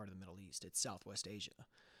technically not part of the Middle East. It's Southwest Asia.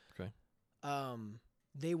 Okay.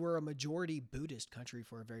 They were a majority Buddhist country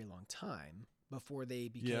for a very long time before they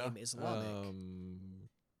became Islamic.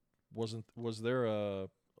 Was there a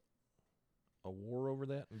war over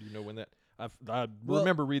that? Do you know when that? I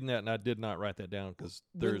remember reading that, and I did not write that down because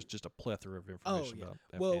there's just a plethora of information about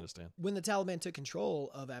Afghanistan. When the Taliban took control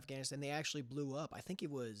of Afghanistan, they actually blew up. I think it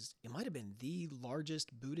might have been the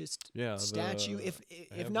largest Buddhist statue,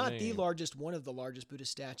 if not the largest, one of the largest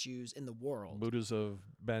Buddhist statues in the world. Buddhas of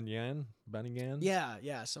Banyan?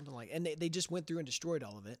 Yeah, something like. And they just went through and destroyed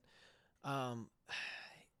all of it. And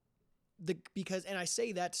I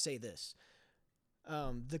say that to say this.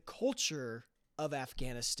 The culture of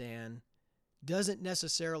Afghanistan doesn't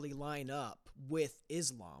necessarily line up with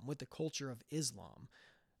Islam, with the culture of Islam.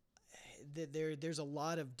 There's a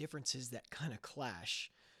lot of differences that kind of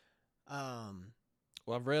clash. Well,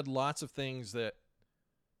 I've read lots of things that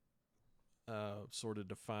sort of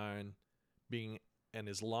define being an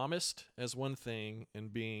Islamist as one thing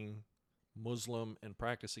and being Muslim and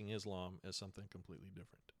practicing Islam as something completely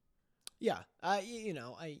different. Yeah, I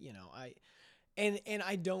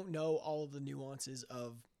don't know all of the nuances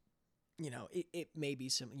of, it may be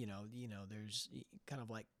some, there's kind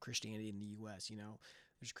of like Christianity in the U.S.,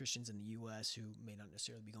 there's Christians in the U.S. who may not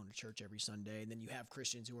necessarily be going to church every Sunday. And then you have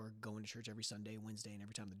Christians who are going to church every Sunday, Wednesday, and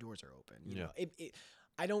every time the doors are open. You know,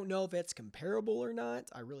 I don't know if that's comparable or not.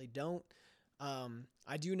 I really don't.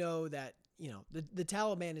 I do know that, the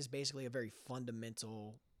Taliban is basically a very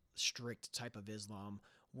fundamental, strict type of Islam,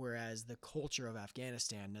 whereas the culture of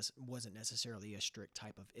Afghanistan wasn't necessarily a strict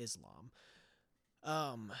type of Islam.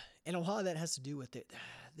 And a lot of that has to do with it.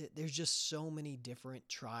 There's just so many different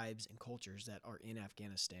tribes and cultures that are in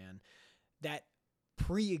Afghanistan that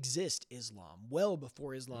pre-exist Islam. Well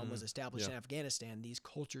before Islam was established in Afghanistan, these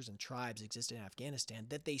cultures and tribes exist in Afghanistan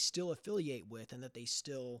that they still affiliate with and that they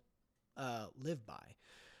still live by.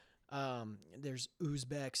 There's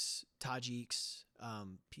Uzbeks, Tajiks,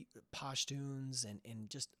 Pashtuns, and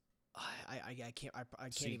just I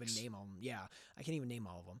can't even name all of them. Yeah, I can't even name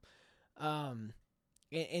all of them.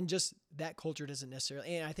 And just that culture doesn't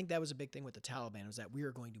necessarily, and I think that was a big thing with the Taliban, was that we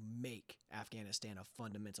were going to make Afghanistan a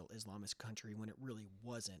fundamental Islamist country when it really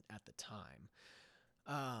wasn't at the time.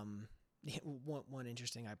 One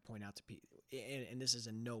interesting I point out to people, and this is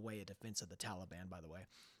in no way a defense of the Taliban, by the way,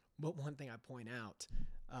 but one thing I point out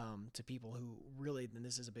to people who really, and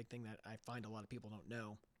this is a big thing that I find a lot of people don't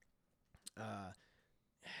know,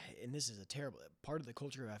 and this is a terrible part of the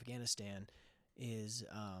culture of Afghanistan is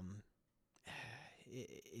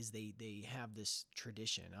they have this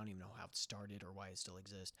tradition. I don't even know how it started or why it still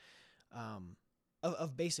exists,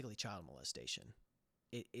 of basically child molestation.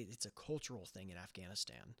 It's a cultural thing in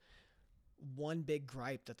Afghanistan. One big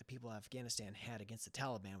gripe that the people of Afghanistan had against the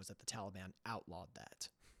Taliban was that the Taliban outlawed that.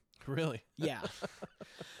 Really? Yeah.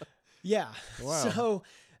 Yeah. Wow. So,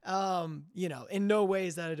 in no way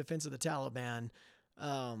is that a defense of the Taliban.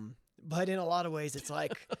 But in a lot of ways, it's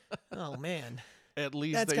like, oh man, At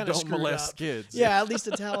least that's they kinda don't screwed molest up. kids. Yeah, at least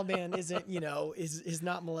the Taliban isn't, is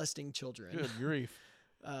not molesting children. Good grief.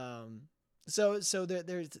 So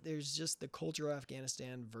there's just the culture of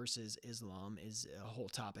Afghanistan versus Islam is a whole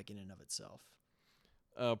topic in and of itself.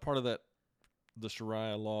 Part of that, the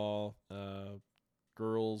Sharia law,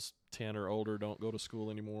 girls 10 or older don't go to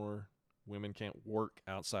school anymore. Women can't work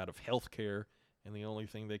outside of healthcare, and the only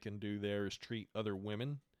thing they can do there is treat other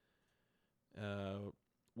women.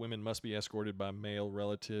 Women must be escorted by male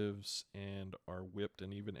relatives and are whipped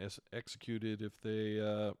and even executed if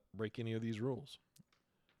they break any of these rules.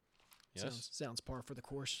 Yes? Sounds par for the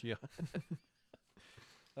course. Yeah.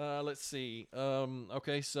 Let's see.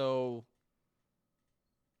 Okay, so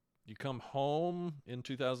you come home in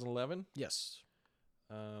 2011. Yes.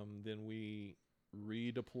 Then we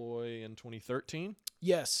redeploy in 2013.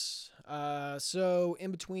 Yes. So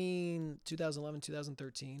in between 2011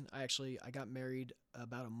 2013, I got married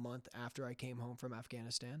about a month after I came home from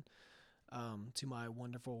Afghanistan to my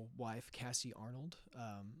wonderful wife, Cassie Arnold.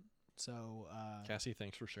 Cassie,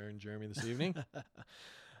 thanks for sharing Jeremy this evening.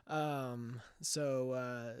 So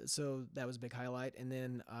that was a big highlight. And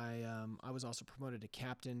then I was also promoted to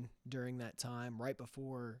captain during that time, right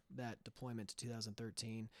before that deployment to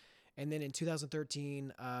 2013. And then in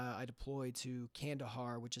 2013, I deployed to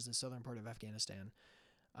Kandahar, which is the southern part of Afghanistan,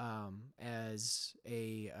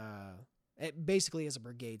 basically as a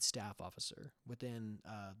brigade staff officer within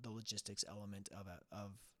the logistics element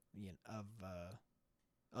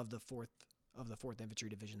of the fourth Infantry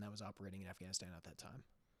Division that was operating in Afghanistan at that time.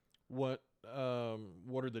 What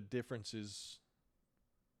are the differences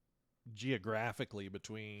geographically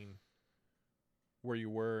between where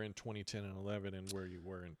you were in 2010 and 11 and where you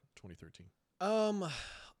were in 2013?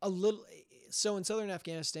 A little. So in southern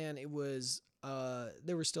Afghanistan, it was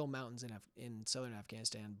there were still mountains in southern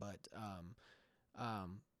Afghanistan, but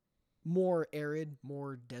more arid,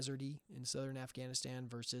 more deserty in southern Afghanistan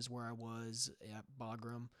versus where I was at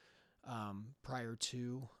Bagram prior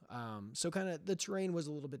to. So kind of the terrain was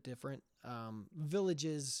a little bit different.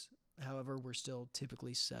 Villages, however, were still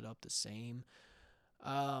typically set up the same.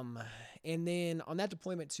 And then on that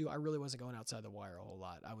deployment too, I really wasn't going outside the wire a whole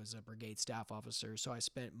lot. I was a brigade staff officer, so I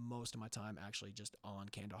spent most of my time actually just on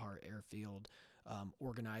Kandahar Airfield,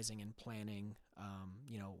 organizing and planning,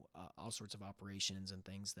 all sorts of operations and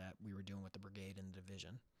things that we were doing with the brigade and the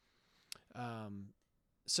division.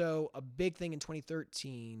 So a big thing in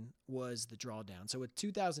 2013 was the drawdown. So with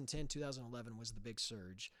 2010, 2011 was the big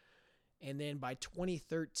surge. And then by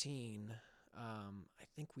 2013, I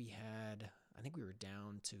think we were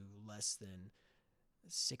down to less than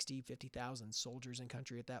 50,000 soldiers in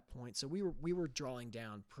country at that point. So we were drawing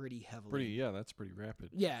down pretty heavily. That's pretty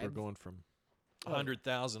rapid. Yeah. We're going from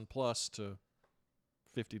 100,000 plus to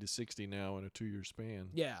 50 to 60 now in a 2-year span.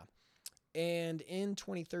 Yeah. And in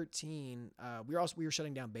 2013, we were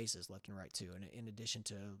shutting down bases left and right too. And in addition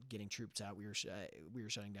to getting troops out, we were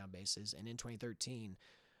shutting down bases. And in 2013,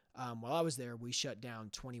 while I was there, we shut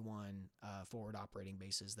down 21 forward operating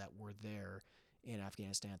bases that were there in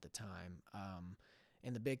Afghanistan at the time.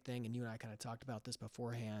 And the big thing, and you and I kind of talked about this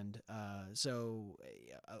beforehand. So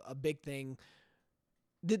a big thing.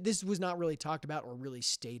 This was not really talked about or really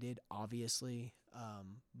stated, obviously,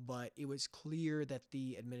 but it was clear that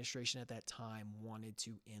the administration at that time wanted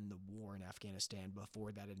to end the war in Afghanistan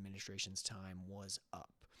before that administration's time was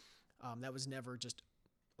up. That was never just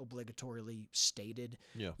obligatorily stated,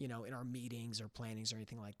 in our meetings or plannings or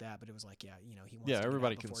anything like that, but it was like, he wants to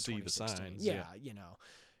everybody get out can see the 2016.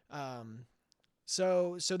 signs.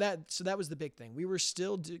 So that was the big thing. We were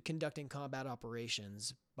still conducting combat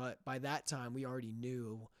operations, but by that time we already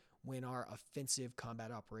knew when our offensive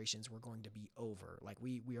combat operations were going to be over. Like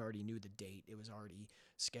we already knew the date. It was already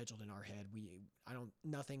scheduled in our head.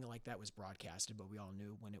 Nothing like that was broadcasted, but we all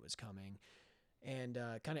knew when it was coming. And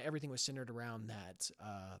kind of everything was centered around that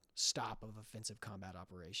stop of offensive combat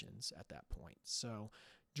operations at that point. So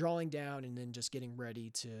drawing down and then just getting ready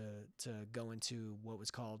to go into what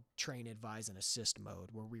was called train, advise, and assist mode,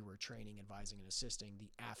 where we were training, advising, and assisting the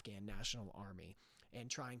Afghan National Army and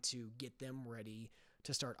trying to get them ready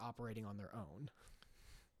to start operating on their own.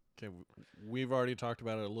 Okay, we've already talked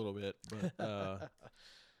about it a little bit, but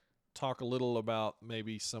talk a little about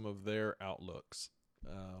maybe some of their outlooks.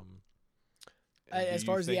 As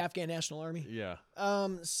far as the Afghan National Army? Yeah.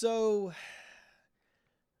 So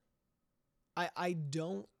I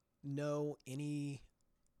don't know any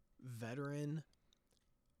veteran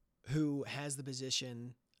who has the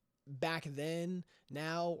position back then,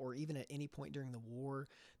 now, or even at any point during the war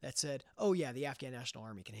that said, oh yeah, the Afghan National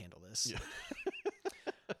Army can handle this. Yeah.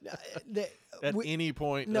 At we- any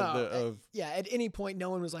point no, of yeah, at any point, no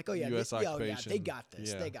one was like, "Oh yeah, U.S. yeah, they occupation. got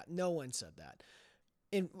this. Yeah. They got." No one said that,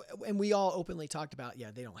 and we all openly talked about,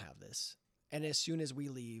 yeah, they don't have this, and as soon as we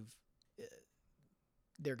leave,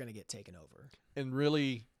 they're gonna get taken over. And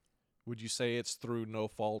really, would you say it's through no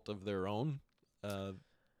fault of their own?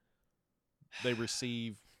 They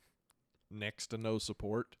receive next to no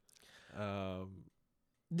support. So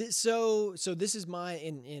this is my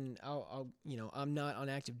I'll I'm not on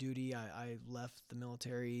active duty. I left the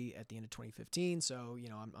military at the end of 2015. So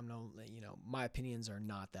I'm no my opinions are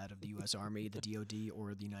not that of the U.S. Army, the DoD,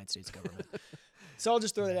 or the United States government. So I'll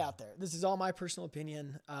just throw that out there. This is all my personal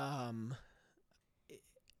opinion. And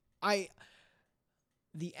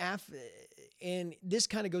this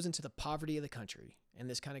kind of goes into the poverty of the country, and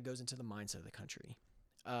this kind of goes into the mindset of the country.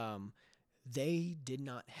 They did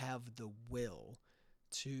not have the will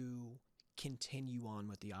to continue on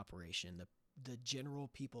with the operation. The general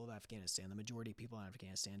people of Afghanistan, the majority of people in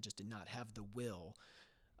Afghanistan, just did not have the will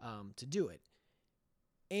to do it.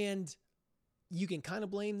 And you can kind of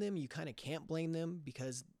blame them. You kind of can't blame them,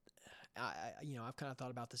 because I've kind of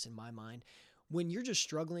thought about this in my mind. When you're just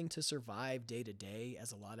struggling to survive day to day,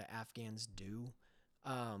 as a lot of Afghans do,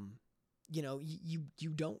 you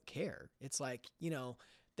don't care. It's like,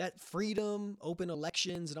 that freedom, open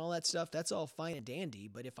elections, and all that stuff, that's all fine and dandy.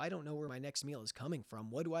 But if I don't know where my next meal is coming from,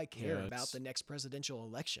 what do I care about the next presidential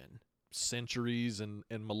election? Centuries and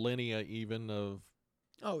millennia even of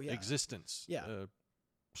existence. Yeah.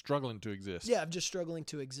 Struggling to exist. Yeah, I'm just struggling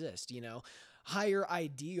to exist, Higher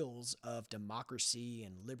ideals of democracy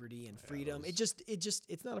and liberty and freedom.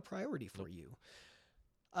 It's not a priority for you.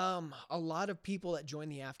 A lot of people that join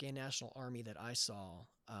the Afghan National Army that I saw,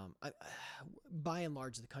 by and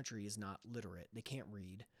large, the country is not literate. They can't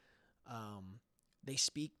read. They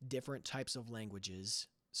speak different types of languages,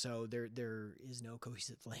 so there is no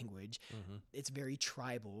cohesive language. Mm-hmm. It's very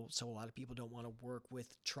tribal, so a lot of people don't want to work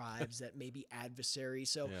with tribes that may be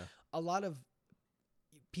adversaries. So a lot of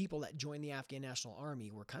people that join the Afghan National Army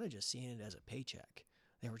were kind of just seeing it as a paycheck.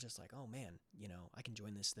 They were just like, oh man, I can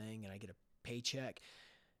join this thing and I get a paycheck.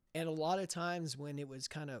 And a lot of times when it was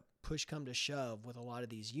kind of push come to shove with a lot of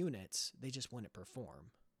these units, they just wouldn't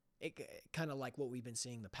perform. It kind of like what we've been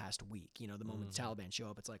seeing the past week. The moment the Taliban show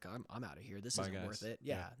up, it's like, I'm out of here. This isn't worth it.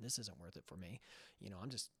 Yeah, this isn't worth it for me. I'm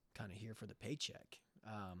just kind of here for the paycheck.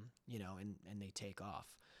 And they take off.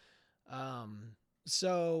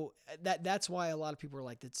 So that's why a lot of people are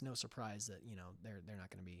like, it's no surprise that they're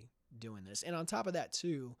not going to be doing this. And on top of that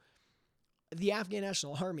too, the Afghan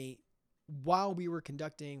National Army, while we were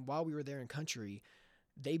there in country,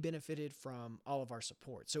 they benefited from all of our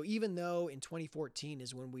support. So even though in 2014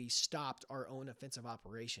 is when we stopped our own offensive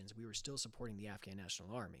operations, we were still supporting the Afghan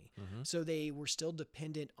National Army. Mm-hmm. So they were still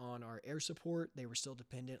dependent on our air support. They were still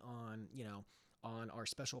dependent on our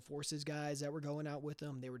special forces guys that were going out with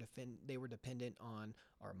them. They were dependent on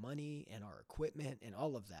our money and our equipment and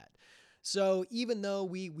all of that. So even though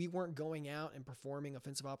we weren't going out and performing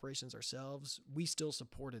offensive operations ourselves, we still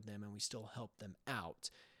supported them and we still helped them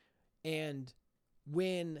out. And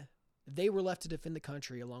when they were left to defend the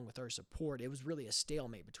country along with our support, it was really a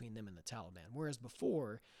stalemate between them and the Taliban. Whereas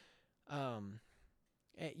before, when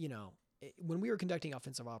we were conducting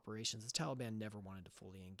offensive operations, the Taliban never wanted to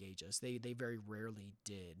fully engage us. They very rarely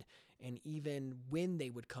did. And even when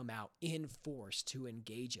they would come out in force to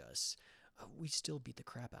engage us, we still beat the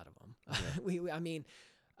crap out of them. Yeah.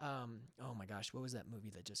 Oh my gosh, what was that movie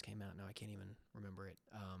that just came out? No, I can't even remember it.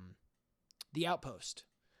 The Outpost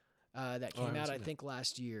that came out, I think,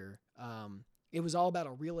 last year. It was all about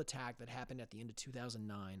a real attack that happened at the end of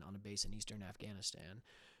 2009 on a base in eastern Afghanistan,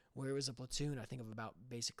 where it was a platoon, I think, of about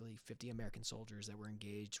basically 50 American soldiers that were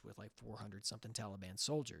engaged with like 400-something Taliban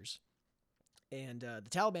soldiers. And the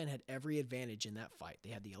Taliban had every advantage in that fight. They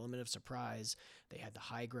had the element of surprise. They had the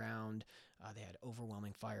high ground. They had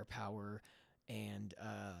overwhelming firepower. And,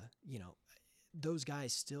 those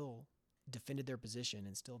guys still defended their position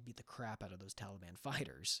and still beat the crap out of those Taliban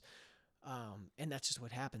fighters. And that's just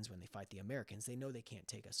what happens when they fight the Americans. They know they can't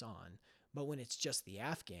take us on. But when it's just the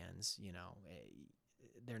Afghans,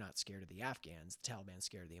 they're not scared of the Afghans. The Taliban's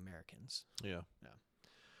scared of the Americans. Yeah.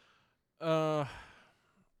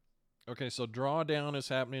 Okay, so drawdown is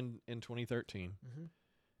happening in 2013. Mm-hmm.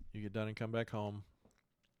 You get done and come back home.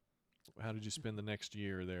 How did you spend the next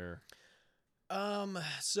year there?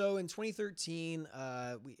 So in 2013,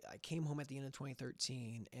 I came home at the end of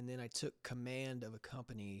 2013, and then I took command of a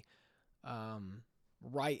company,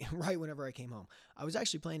 right whenever I came home. I was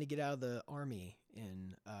actually planning to get out of the Army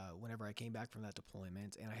whenever I came back from that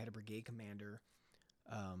deployment, and I had a brigade commander,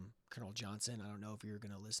 Colonel Johnson, I don't know if you're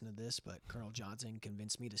going to listen to this, but Colonel Johnson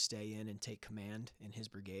convinced me to stay in and take command in his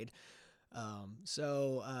brigade.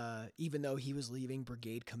 So even though he was leaving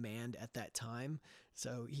brigade command at that time,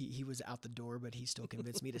 so he was out the door, but he still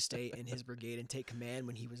convinced me to stay in his brigade and take command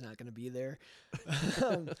when he was not going to be there.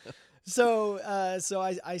 So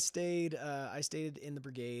I stayed in the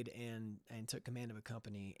brigade and took command of a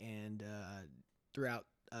company, and throughout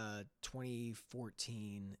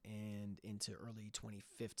 2014 and into early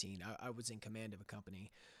 2015, I was in command of a company.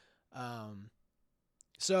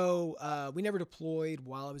 So we never deployed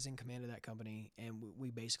while I was in command of that company, and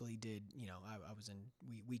we basically did,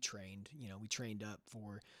 we trained, we trained up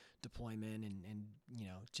for deployment and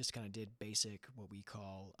just kind of did basic, what we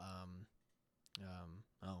call,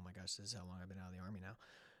 oh my gosh, this is how long I've been out of the Army now.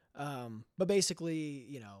 But basically,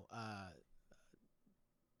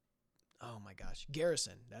 oh my gosh,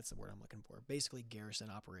 garrison, that's the word I'm looking for. Basically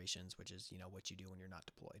garrison operations, which is, what you do when you're not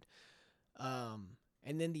deployed.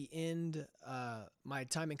 And then the end, my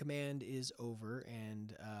time in command is over,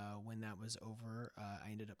 and when that was over, I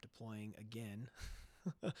ended up deploying again.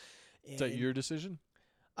 Is that your decision?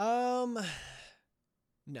 No.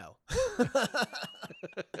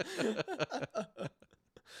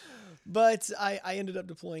 But I ended up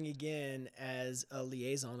deploying again as a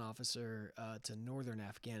liaison officer to northern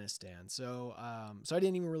Afghanistan. So I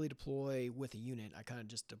didn't even really deploy with a unit. I kind of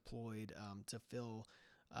just deployed to fill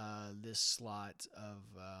this slot of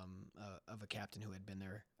a captain who had been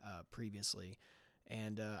there previously.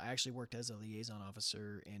 And I actually worked as a liaison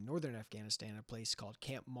officer in northern Afghanistan, a place called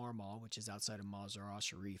Camp Marmal, which is outside of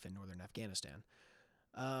Mazar-i-Sharif in northern Afghanistan.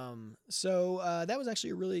 So that was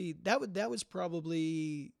actually that was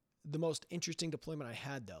probably the most interesting deployment I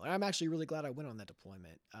had, though. And I'm actually really glad I went on that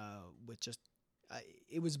deployment.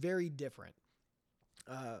 It was very different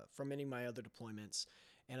from any of my other deployments.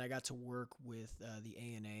 And I got to work with the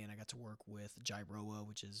ANA, and I got to work with JIROA,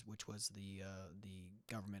 which was the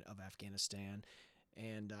government of Afghanistan.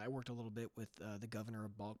 And I worked a little bit with the governor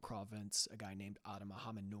of Balkh province, a guy named Ata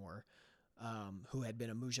Mohammed Noor, who had been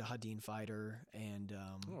a Mujahideen fighter. And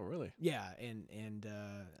oh, really? Yeah, and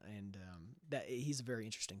that he's a very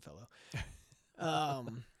interesting fellow.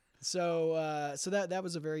 So that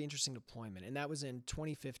was a very interesting deployment, and that was in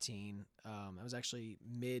 2015. I was actually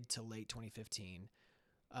mid to late 2015.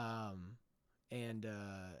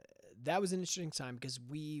 That was an interesting time because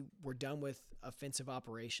we were done with offensive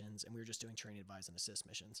operations and we were just doing train, advise, and assist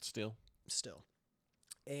missions. Still.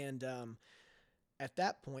 And at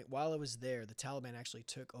that point, while I was there, the Taliban actually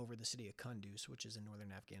took over the city of Kunduz, which is in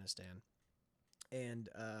northern Afghanistan. And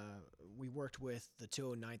we worked with the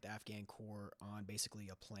 209th Afghan Corps on basically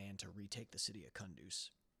a plan to retake the city of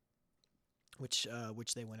Kunduz, which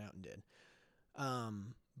they went out and did.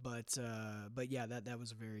 But yeah, that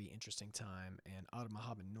was a very interesting time. And Ata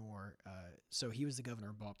Mohammed Noor, so he was the governor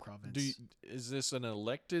of Balkh province. Is this an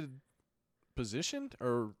elected position,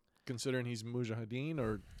 or considering he's Mujahideen,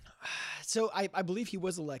 or? So I believe he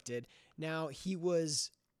was elected. Now he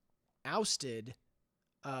was ousted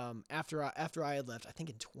after I had left. I think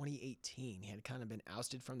in 2018 he had kind of been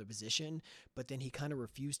ousted from the position, but then he kind of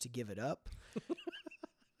refused to give it up.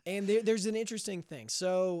 And there's an interesting thing.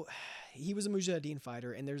 So he was a Mujahideen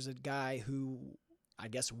fighter, and there's a guy who I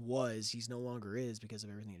guess he's no longer is because of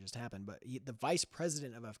everything that just happened, but the vice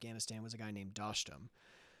president of Afghanistan was a guy named Dostum.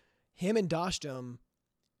 Him and Dostum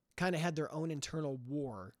kind of had their own internal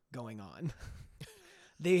war going on.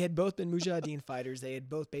 They had both been Mujahideen fighters. They had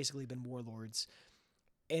both basically been warlords,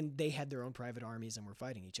 and they had their own private armies and were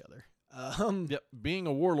fighting each other. Being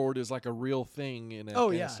a warlord is like a real thing in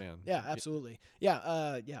Afghanistan. Yeah, absolutely. Yeah,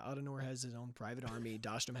 Ata Noor has his own private army.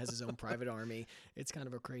 Dostum has his own private army. It's kind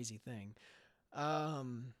of a crazy thing.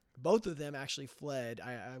 Both of them actually fled.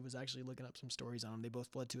 I was actually looking up some stories on them. They both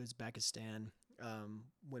fled to Uzbekistan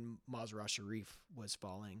when Mazar-i-Sharif was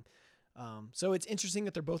falling. So it's interesting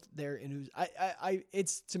that they're both there in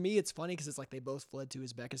to me it's funny because it's like they both fled to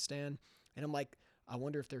Uzbekistan, and I'm like, I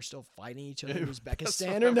wonder if they're still fighting each other in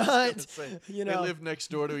Uzbekistan or not. They live next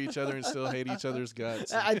door to each other and still hate each other's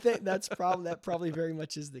guts. I think that probably very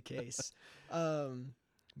much is the case.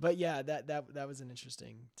 But yeah, that was an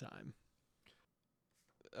interesting time.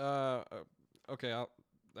 Okay,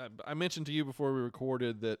 I mentioned to you before we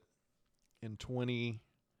recorded that in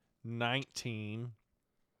 2019,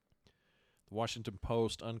 the Washington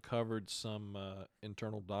Post uncovered some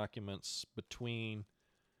internal documents between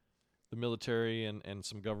the military and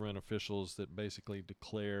some government officials that basically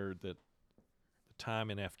declared that the time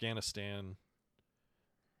in Afghanistan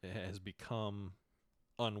has become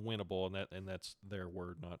unwinnable, and that's their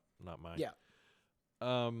word, not mine. Yeah.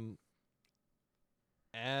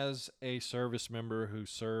 as a service member who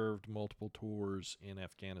served multiple tours in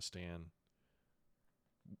Afghanistan,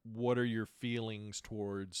 what are your feelings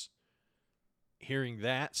towards hearing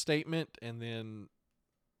that statement, and then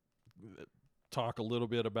talk a little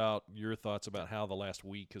bit about your thoughts about how the last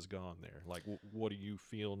week has gone there? Like, what do you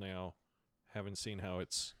feel now, having seen how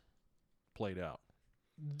it's played out?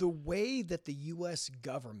 The way that the U.S.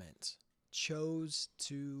 government chose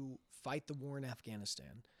to fight the war in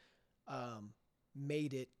Afghanistan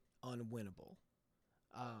made it unwinnable.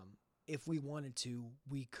 If we wanted to,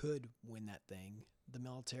 we could win that thing. The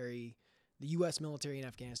U.S. military in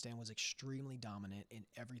Afghanistan was extremely dominant in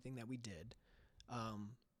everything that we did.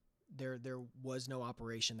 There was no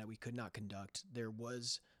operation that we could not conduct. There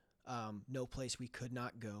was no place we could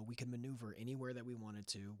not go. We could maneuver anywhere that we wanted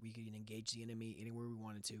to. We could engage the enemy anywhere we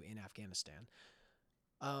wanted to in Afghanistan.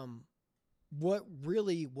 What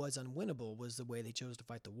really was unwinnable was the way they chose to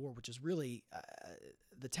fight the war, which is really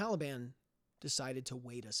the Taliban decided to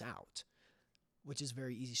wait us out, which is a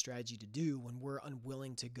very easy strategy to do when we're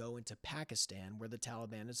unwilling to go into Pakistan, where the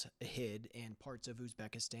Taliban is hid, and parts of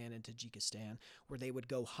Uzbekistan and Tajikistan, where they would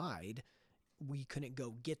go hide. We couldn't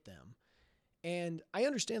go get them. And I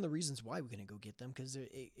understand the reasons why we couldn't go get them, because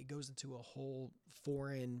it goes into a whole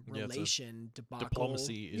foreign relation debacle.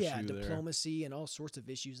 Diplomacy issue Yeah, there. diplomacy and all sorts of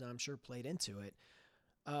issues that I'm sure played into it.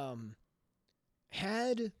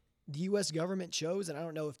 Had the U.S. government chose, and I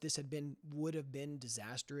don't know if this would have been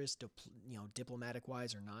disastrous, diplomatic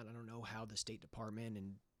wise or not. I don't know how the State Department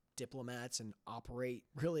and diplomats and operate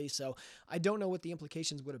really. So I don't know what the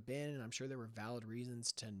implications would have been, and I'm sure there were valid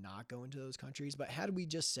reasons to not go into those countries. But had we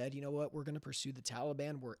just said, you know what, we're going to pursue the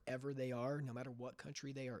Taliban wherever they are, no matter what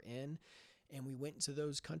country they are in, and we went into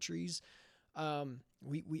those countries, I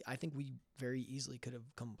think we very easily could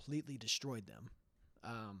have completely destroyed them.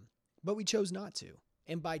 But we chose not to.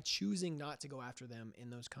 And by choosing not to go after them in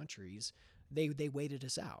those countries, they waited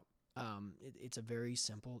us out. It's a very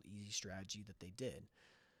simple, easy strategy that they did.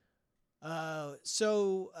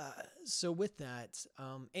 So with that,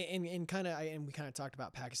 and we kind of talked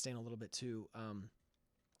about Pakistan a little bit too.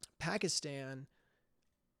 Pakistan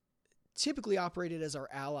typically operated as our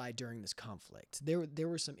ally during this conflict. There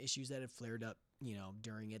were some issues that had flared up,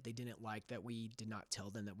 during it. They didn't like that we did not tell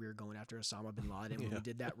them that we were going after Osama bin Laden when we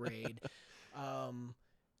did that raid.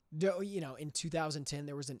 In 2010,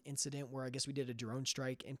 there was an incident where I guess we did a drone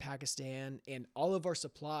strike in Pakistan, and all of our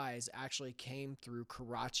supplies actually came through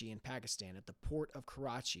Karachi in Pakistan. At the port of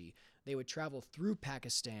Karachi, they would travel through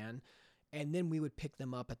Pakistan, and then we would pick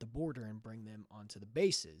them up at the border and bring them onto the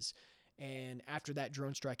bases. And after that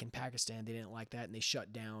drone strike in Pakistan, they didn't like that, and they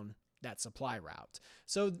shut down that supply route.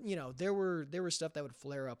 So, there were stuff that would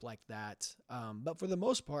flare up like that. But for the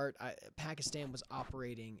most part, Pakistan was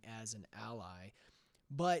operating as an ally.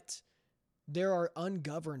 But there are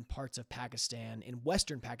ungoverned parts of Pakistan, in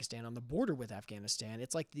western Pakistan on the border with Afghanistan.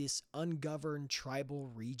 It's like this ungoverned tribal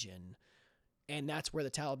region. And that's where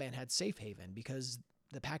the Taliban had safe haven, because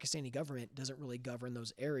the Pakistani government doesn't really govern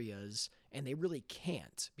those areas, and they really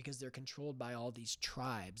can't, because they're controlled by all these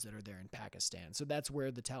tribes that are there in Pakistan. So that's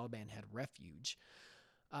where the Taliban had refuge.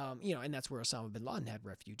 And that's where Osama bin Laden had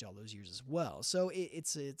refuge all those years as well. So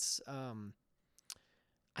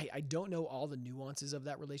I don't know all the nuances of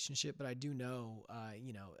that relationship, but I do know,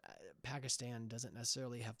 Pakistan doesn't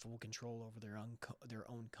necessarily have full control over their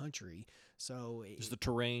own country. So does the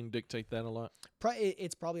terrain dictate that a lot?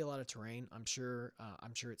 It's probably a lot of terrain. I'm sure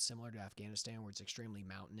it's similar to Afghanistan, where it's extremely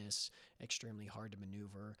mountainous, extremely hard to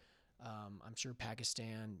maneuver. I'm sure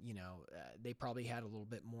Pakistan, they probably had a little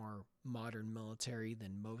bit more modern military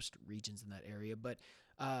than most regions in that area. But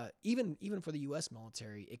even for the U.S.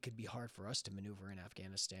 military, it could be hard for us to maneuver in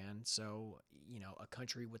Afghanistan. So, a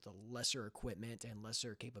country with a lesser equipment and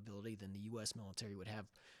lesser capability than the U.S. military would have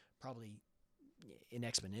probably in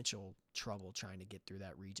exponential trouble trying to get through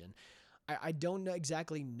that region. I don't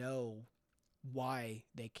exactly know why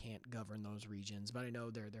they can't govern those regions, but I know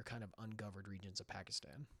they're kind of ungoverned regions of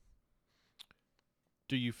Pakistan.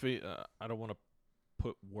 Do you feel? I don't want to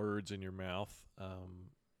put words in your mouth,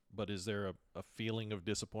 but is there a feeling of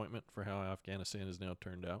disappointment for how Afghanistan has now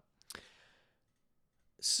turned out?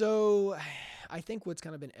 So, I think what's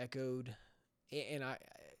kind of been echoed, and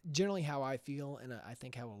generally how I feel, and I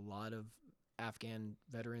think how a lot of Afghan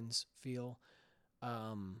veterans feel,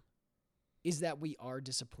 is that we are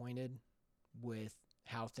disappointed with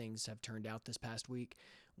how things have turned out this past week,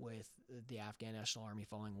 with the Afghan National Army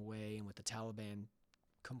falling away and with the Taliban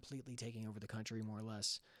completely taking over the country, more or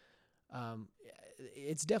less.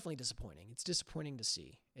 It's definitely disappointing. It's disappointing to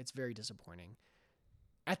see. It's very disappointing.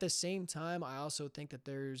 At the same time, I also think that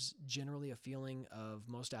there's generally a feeling of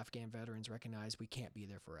most Afghan veterans recognize we can't be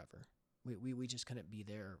there forever. We just couldn't be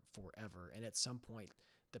there forever. And at some point,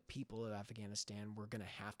 the people of Afghanistan were going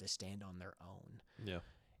to have to stand on their own. Yeah.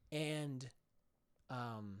 And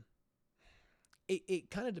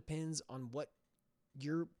it kind of depends on what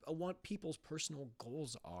people's personal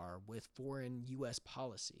goals are with foreign U.S.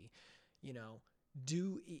 policy. You know,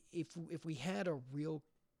 if we had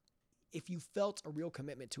if you felt a real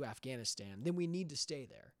commitment to Afghanistan, then we need to stay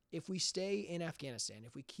there. If we stay in Afghanistan,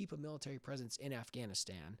 if we keep a military presence in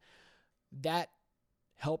Afghanistan, that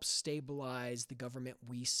helps stabilize the government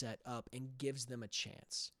we set up and gives them a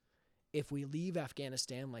chance. If we leave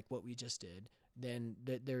Afghanistan like what we just did, then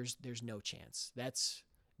there's no chance. That's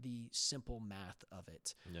the simple math of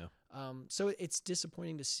it. Yeah. So it's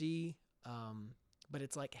disappointing to see, but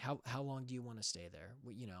it's like, how long do you want to stay there?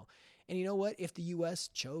 You know, and you know what? If the U.S.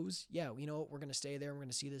 chose, yeah, you know what, we're going to stay there, we're going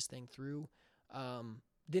to see this thing through,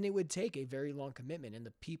 then it would take a very long commitment, and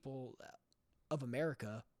the people of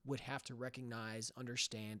America would have to recognize,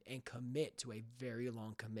 understand, and commit to a very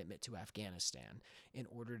long commitment to Afghanistan in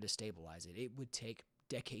order to stabilize it. It would take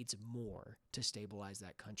decades more to stabilize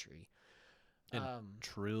that country. And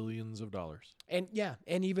trillions of dollars. And yeah,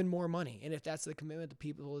 and even more money. And if that's the commitment the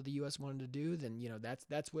people of the U.S. wanted to do, then, you know,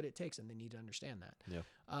 that's what it takes, and they need to understand that.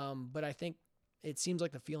 Yeah. But I think it seems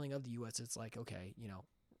like the feeling of the U.S., it's like, okay, you know,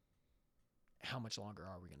 how much longer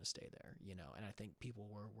are we going to stay there? You know, and I think people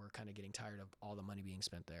were kind of getting tired of all the money being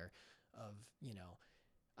spent there, of, you know,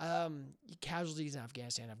 casualties in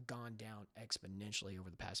Afghanistan have gone down exponentially over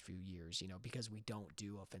the past few years, you know, because we don't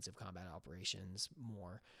do offensive combat operations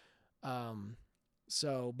more.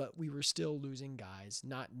 But we were still losing guys,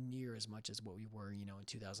 not near as much as what we were, you know, in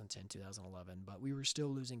 2010, 2011, but we were still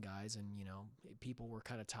losing guys, and, you know, people were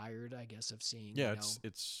kind of tired, I guess, of seeing, Yeah, you know,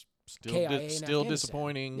 it's KIA in still Afghanistan.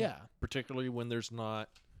 disappointing. Yeah, Particularly when there's not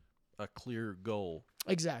a clear goal.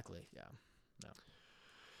 exactly. Yeah.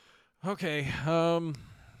 Okay.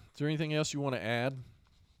 Is there anything else you want to add?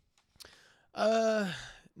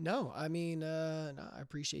 No, I mean, no, I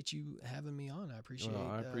appreciate you having me on. I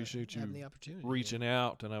appreciate you having the opportunity. reaching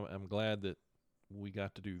out, and I'm glad that we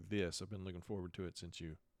got to do this. I've been looking forward to it since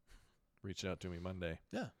you reached out to me Monday.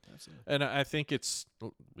 Yeah, absolutely. And I think it's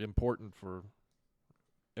important for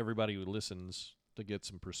everybody who listens to get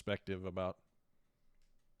some perspective about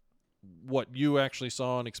what you actually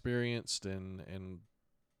saw and experienced, and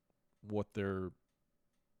what they're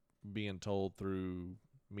being told through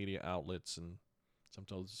media outlets. And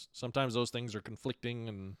sometimes those things are conflicting,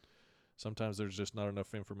 and sometimes there's just not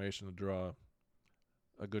enough information to draw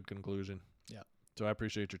a good conclusion. Yeah. So I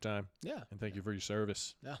appreciate your time. Yeah. And thank you for your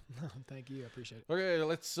service. Yeah. Thank you. I appreciate it. Okay,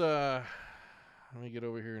 let's let me get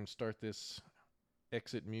over here and start this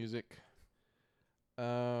exit music.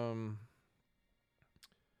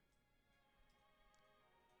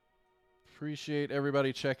 Appreciate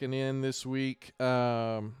everybody checking in this week.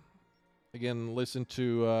 Again, listen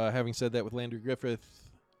to Having Said That with Landry Griffith,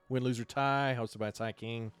 Win, Lose, or Tie, hosted by Ty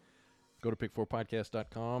King. Go to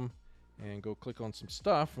pick4podcast.com and go click on some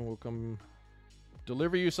stuff, and we'll come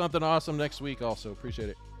deliver you something awesome next week also. Appreciate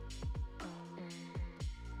it.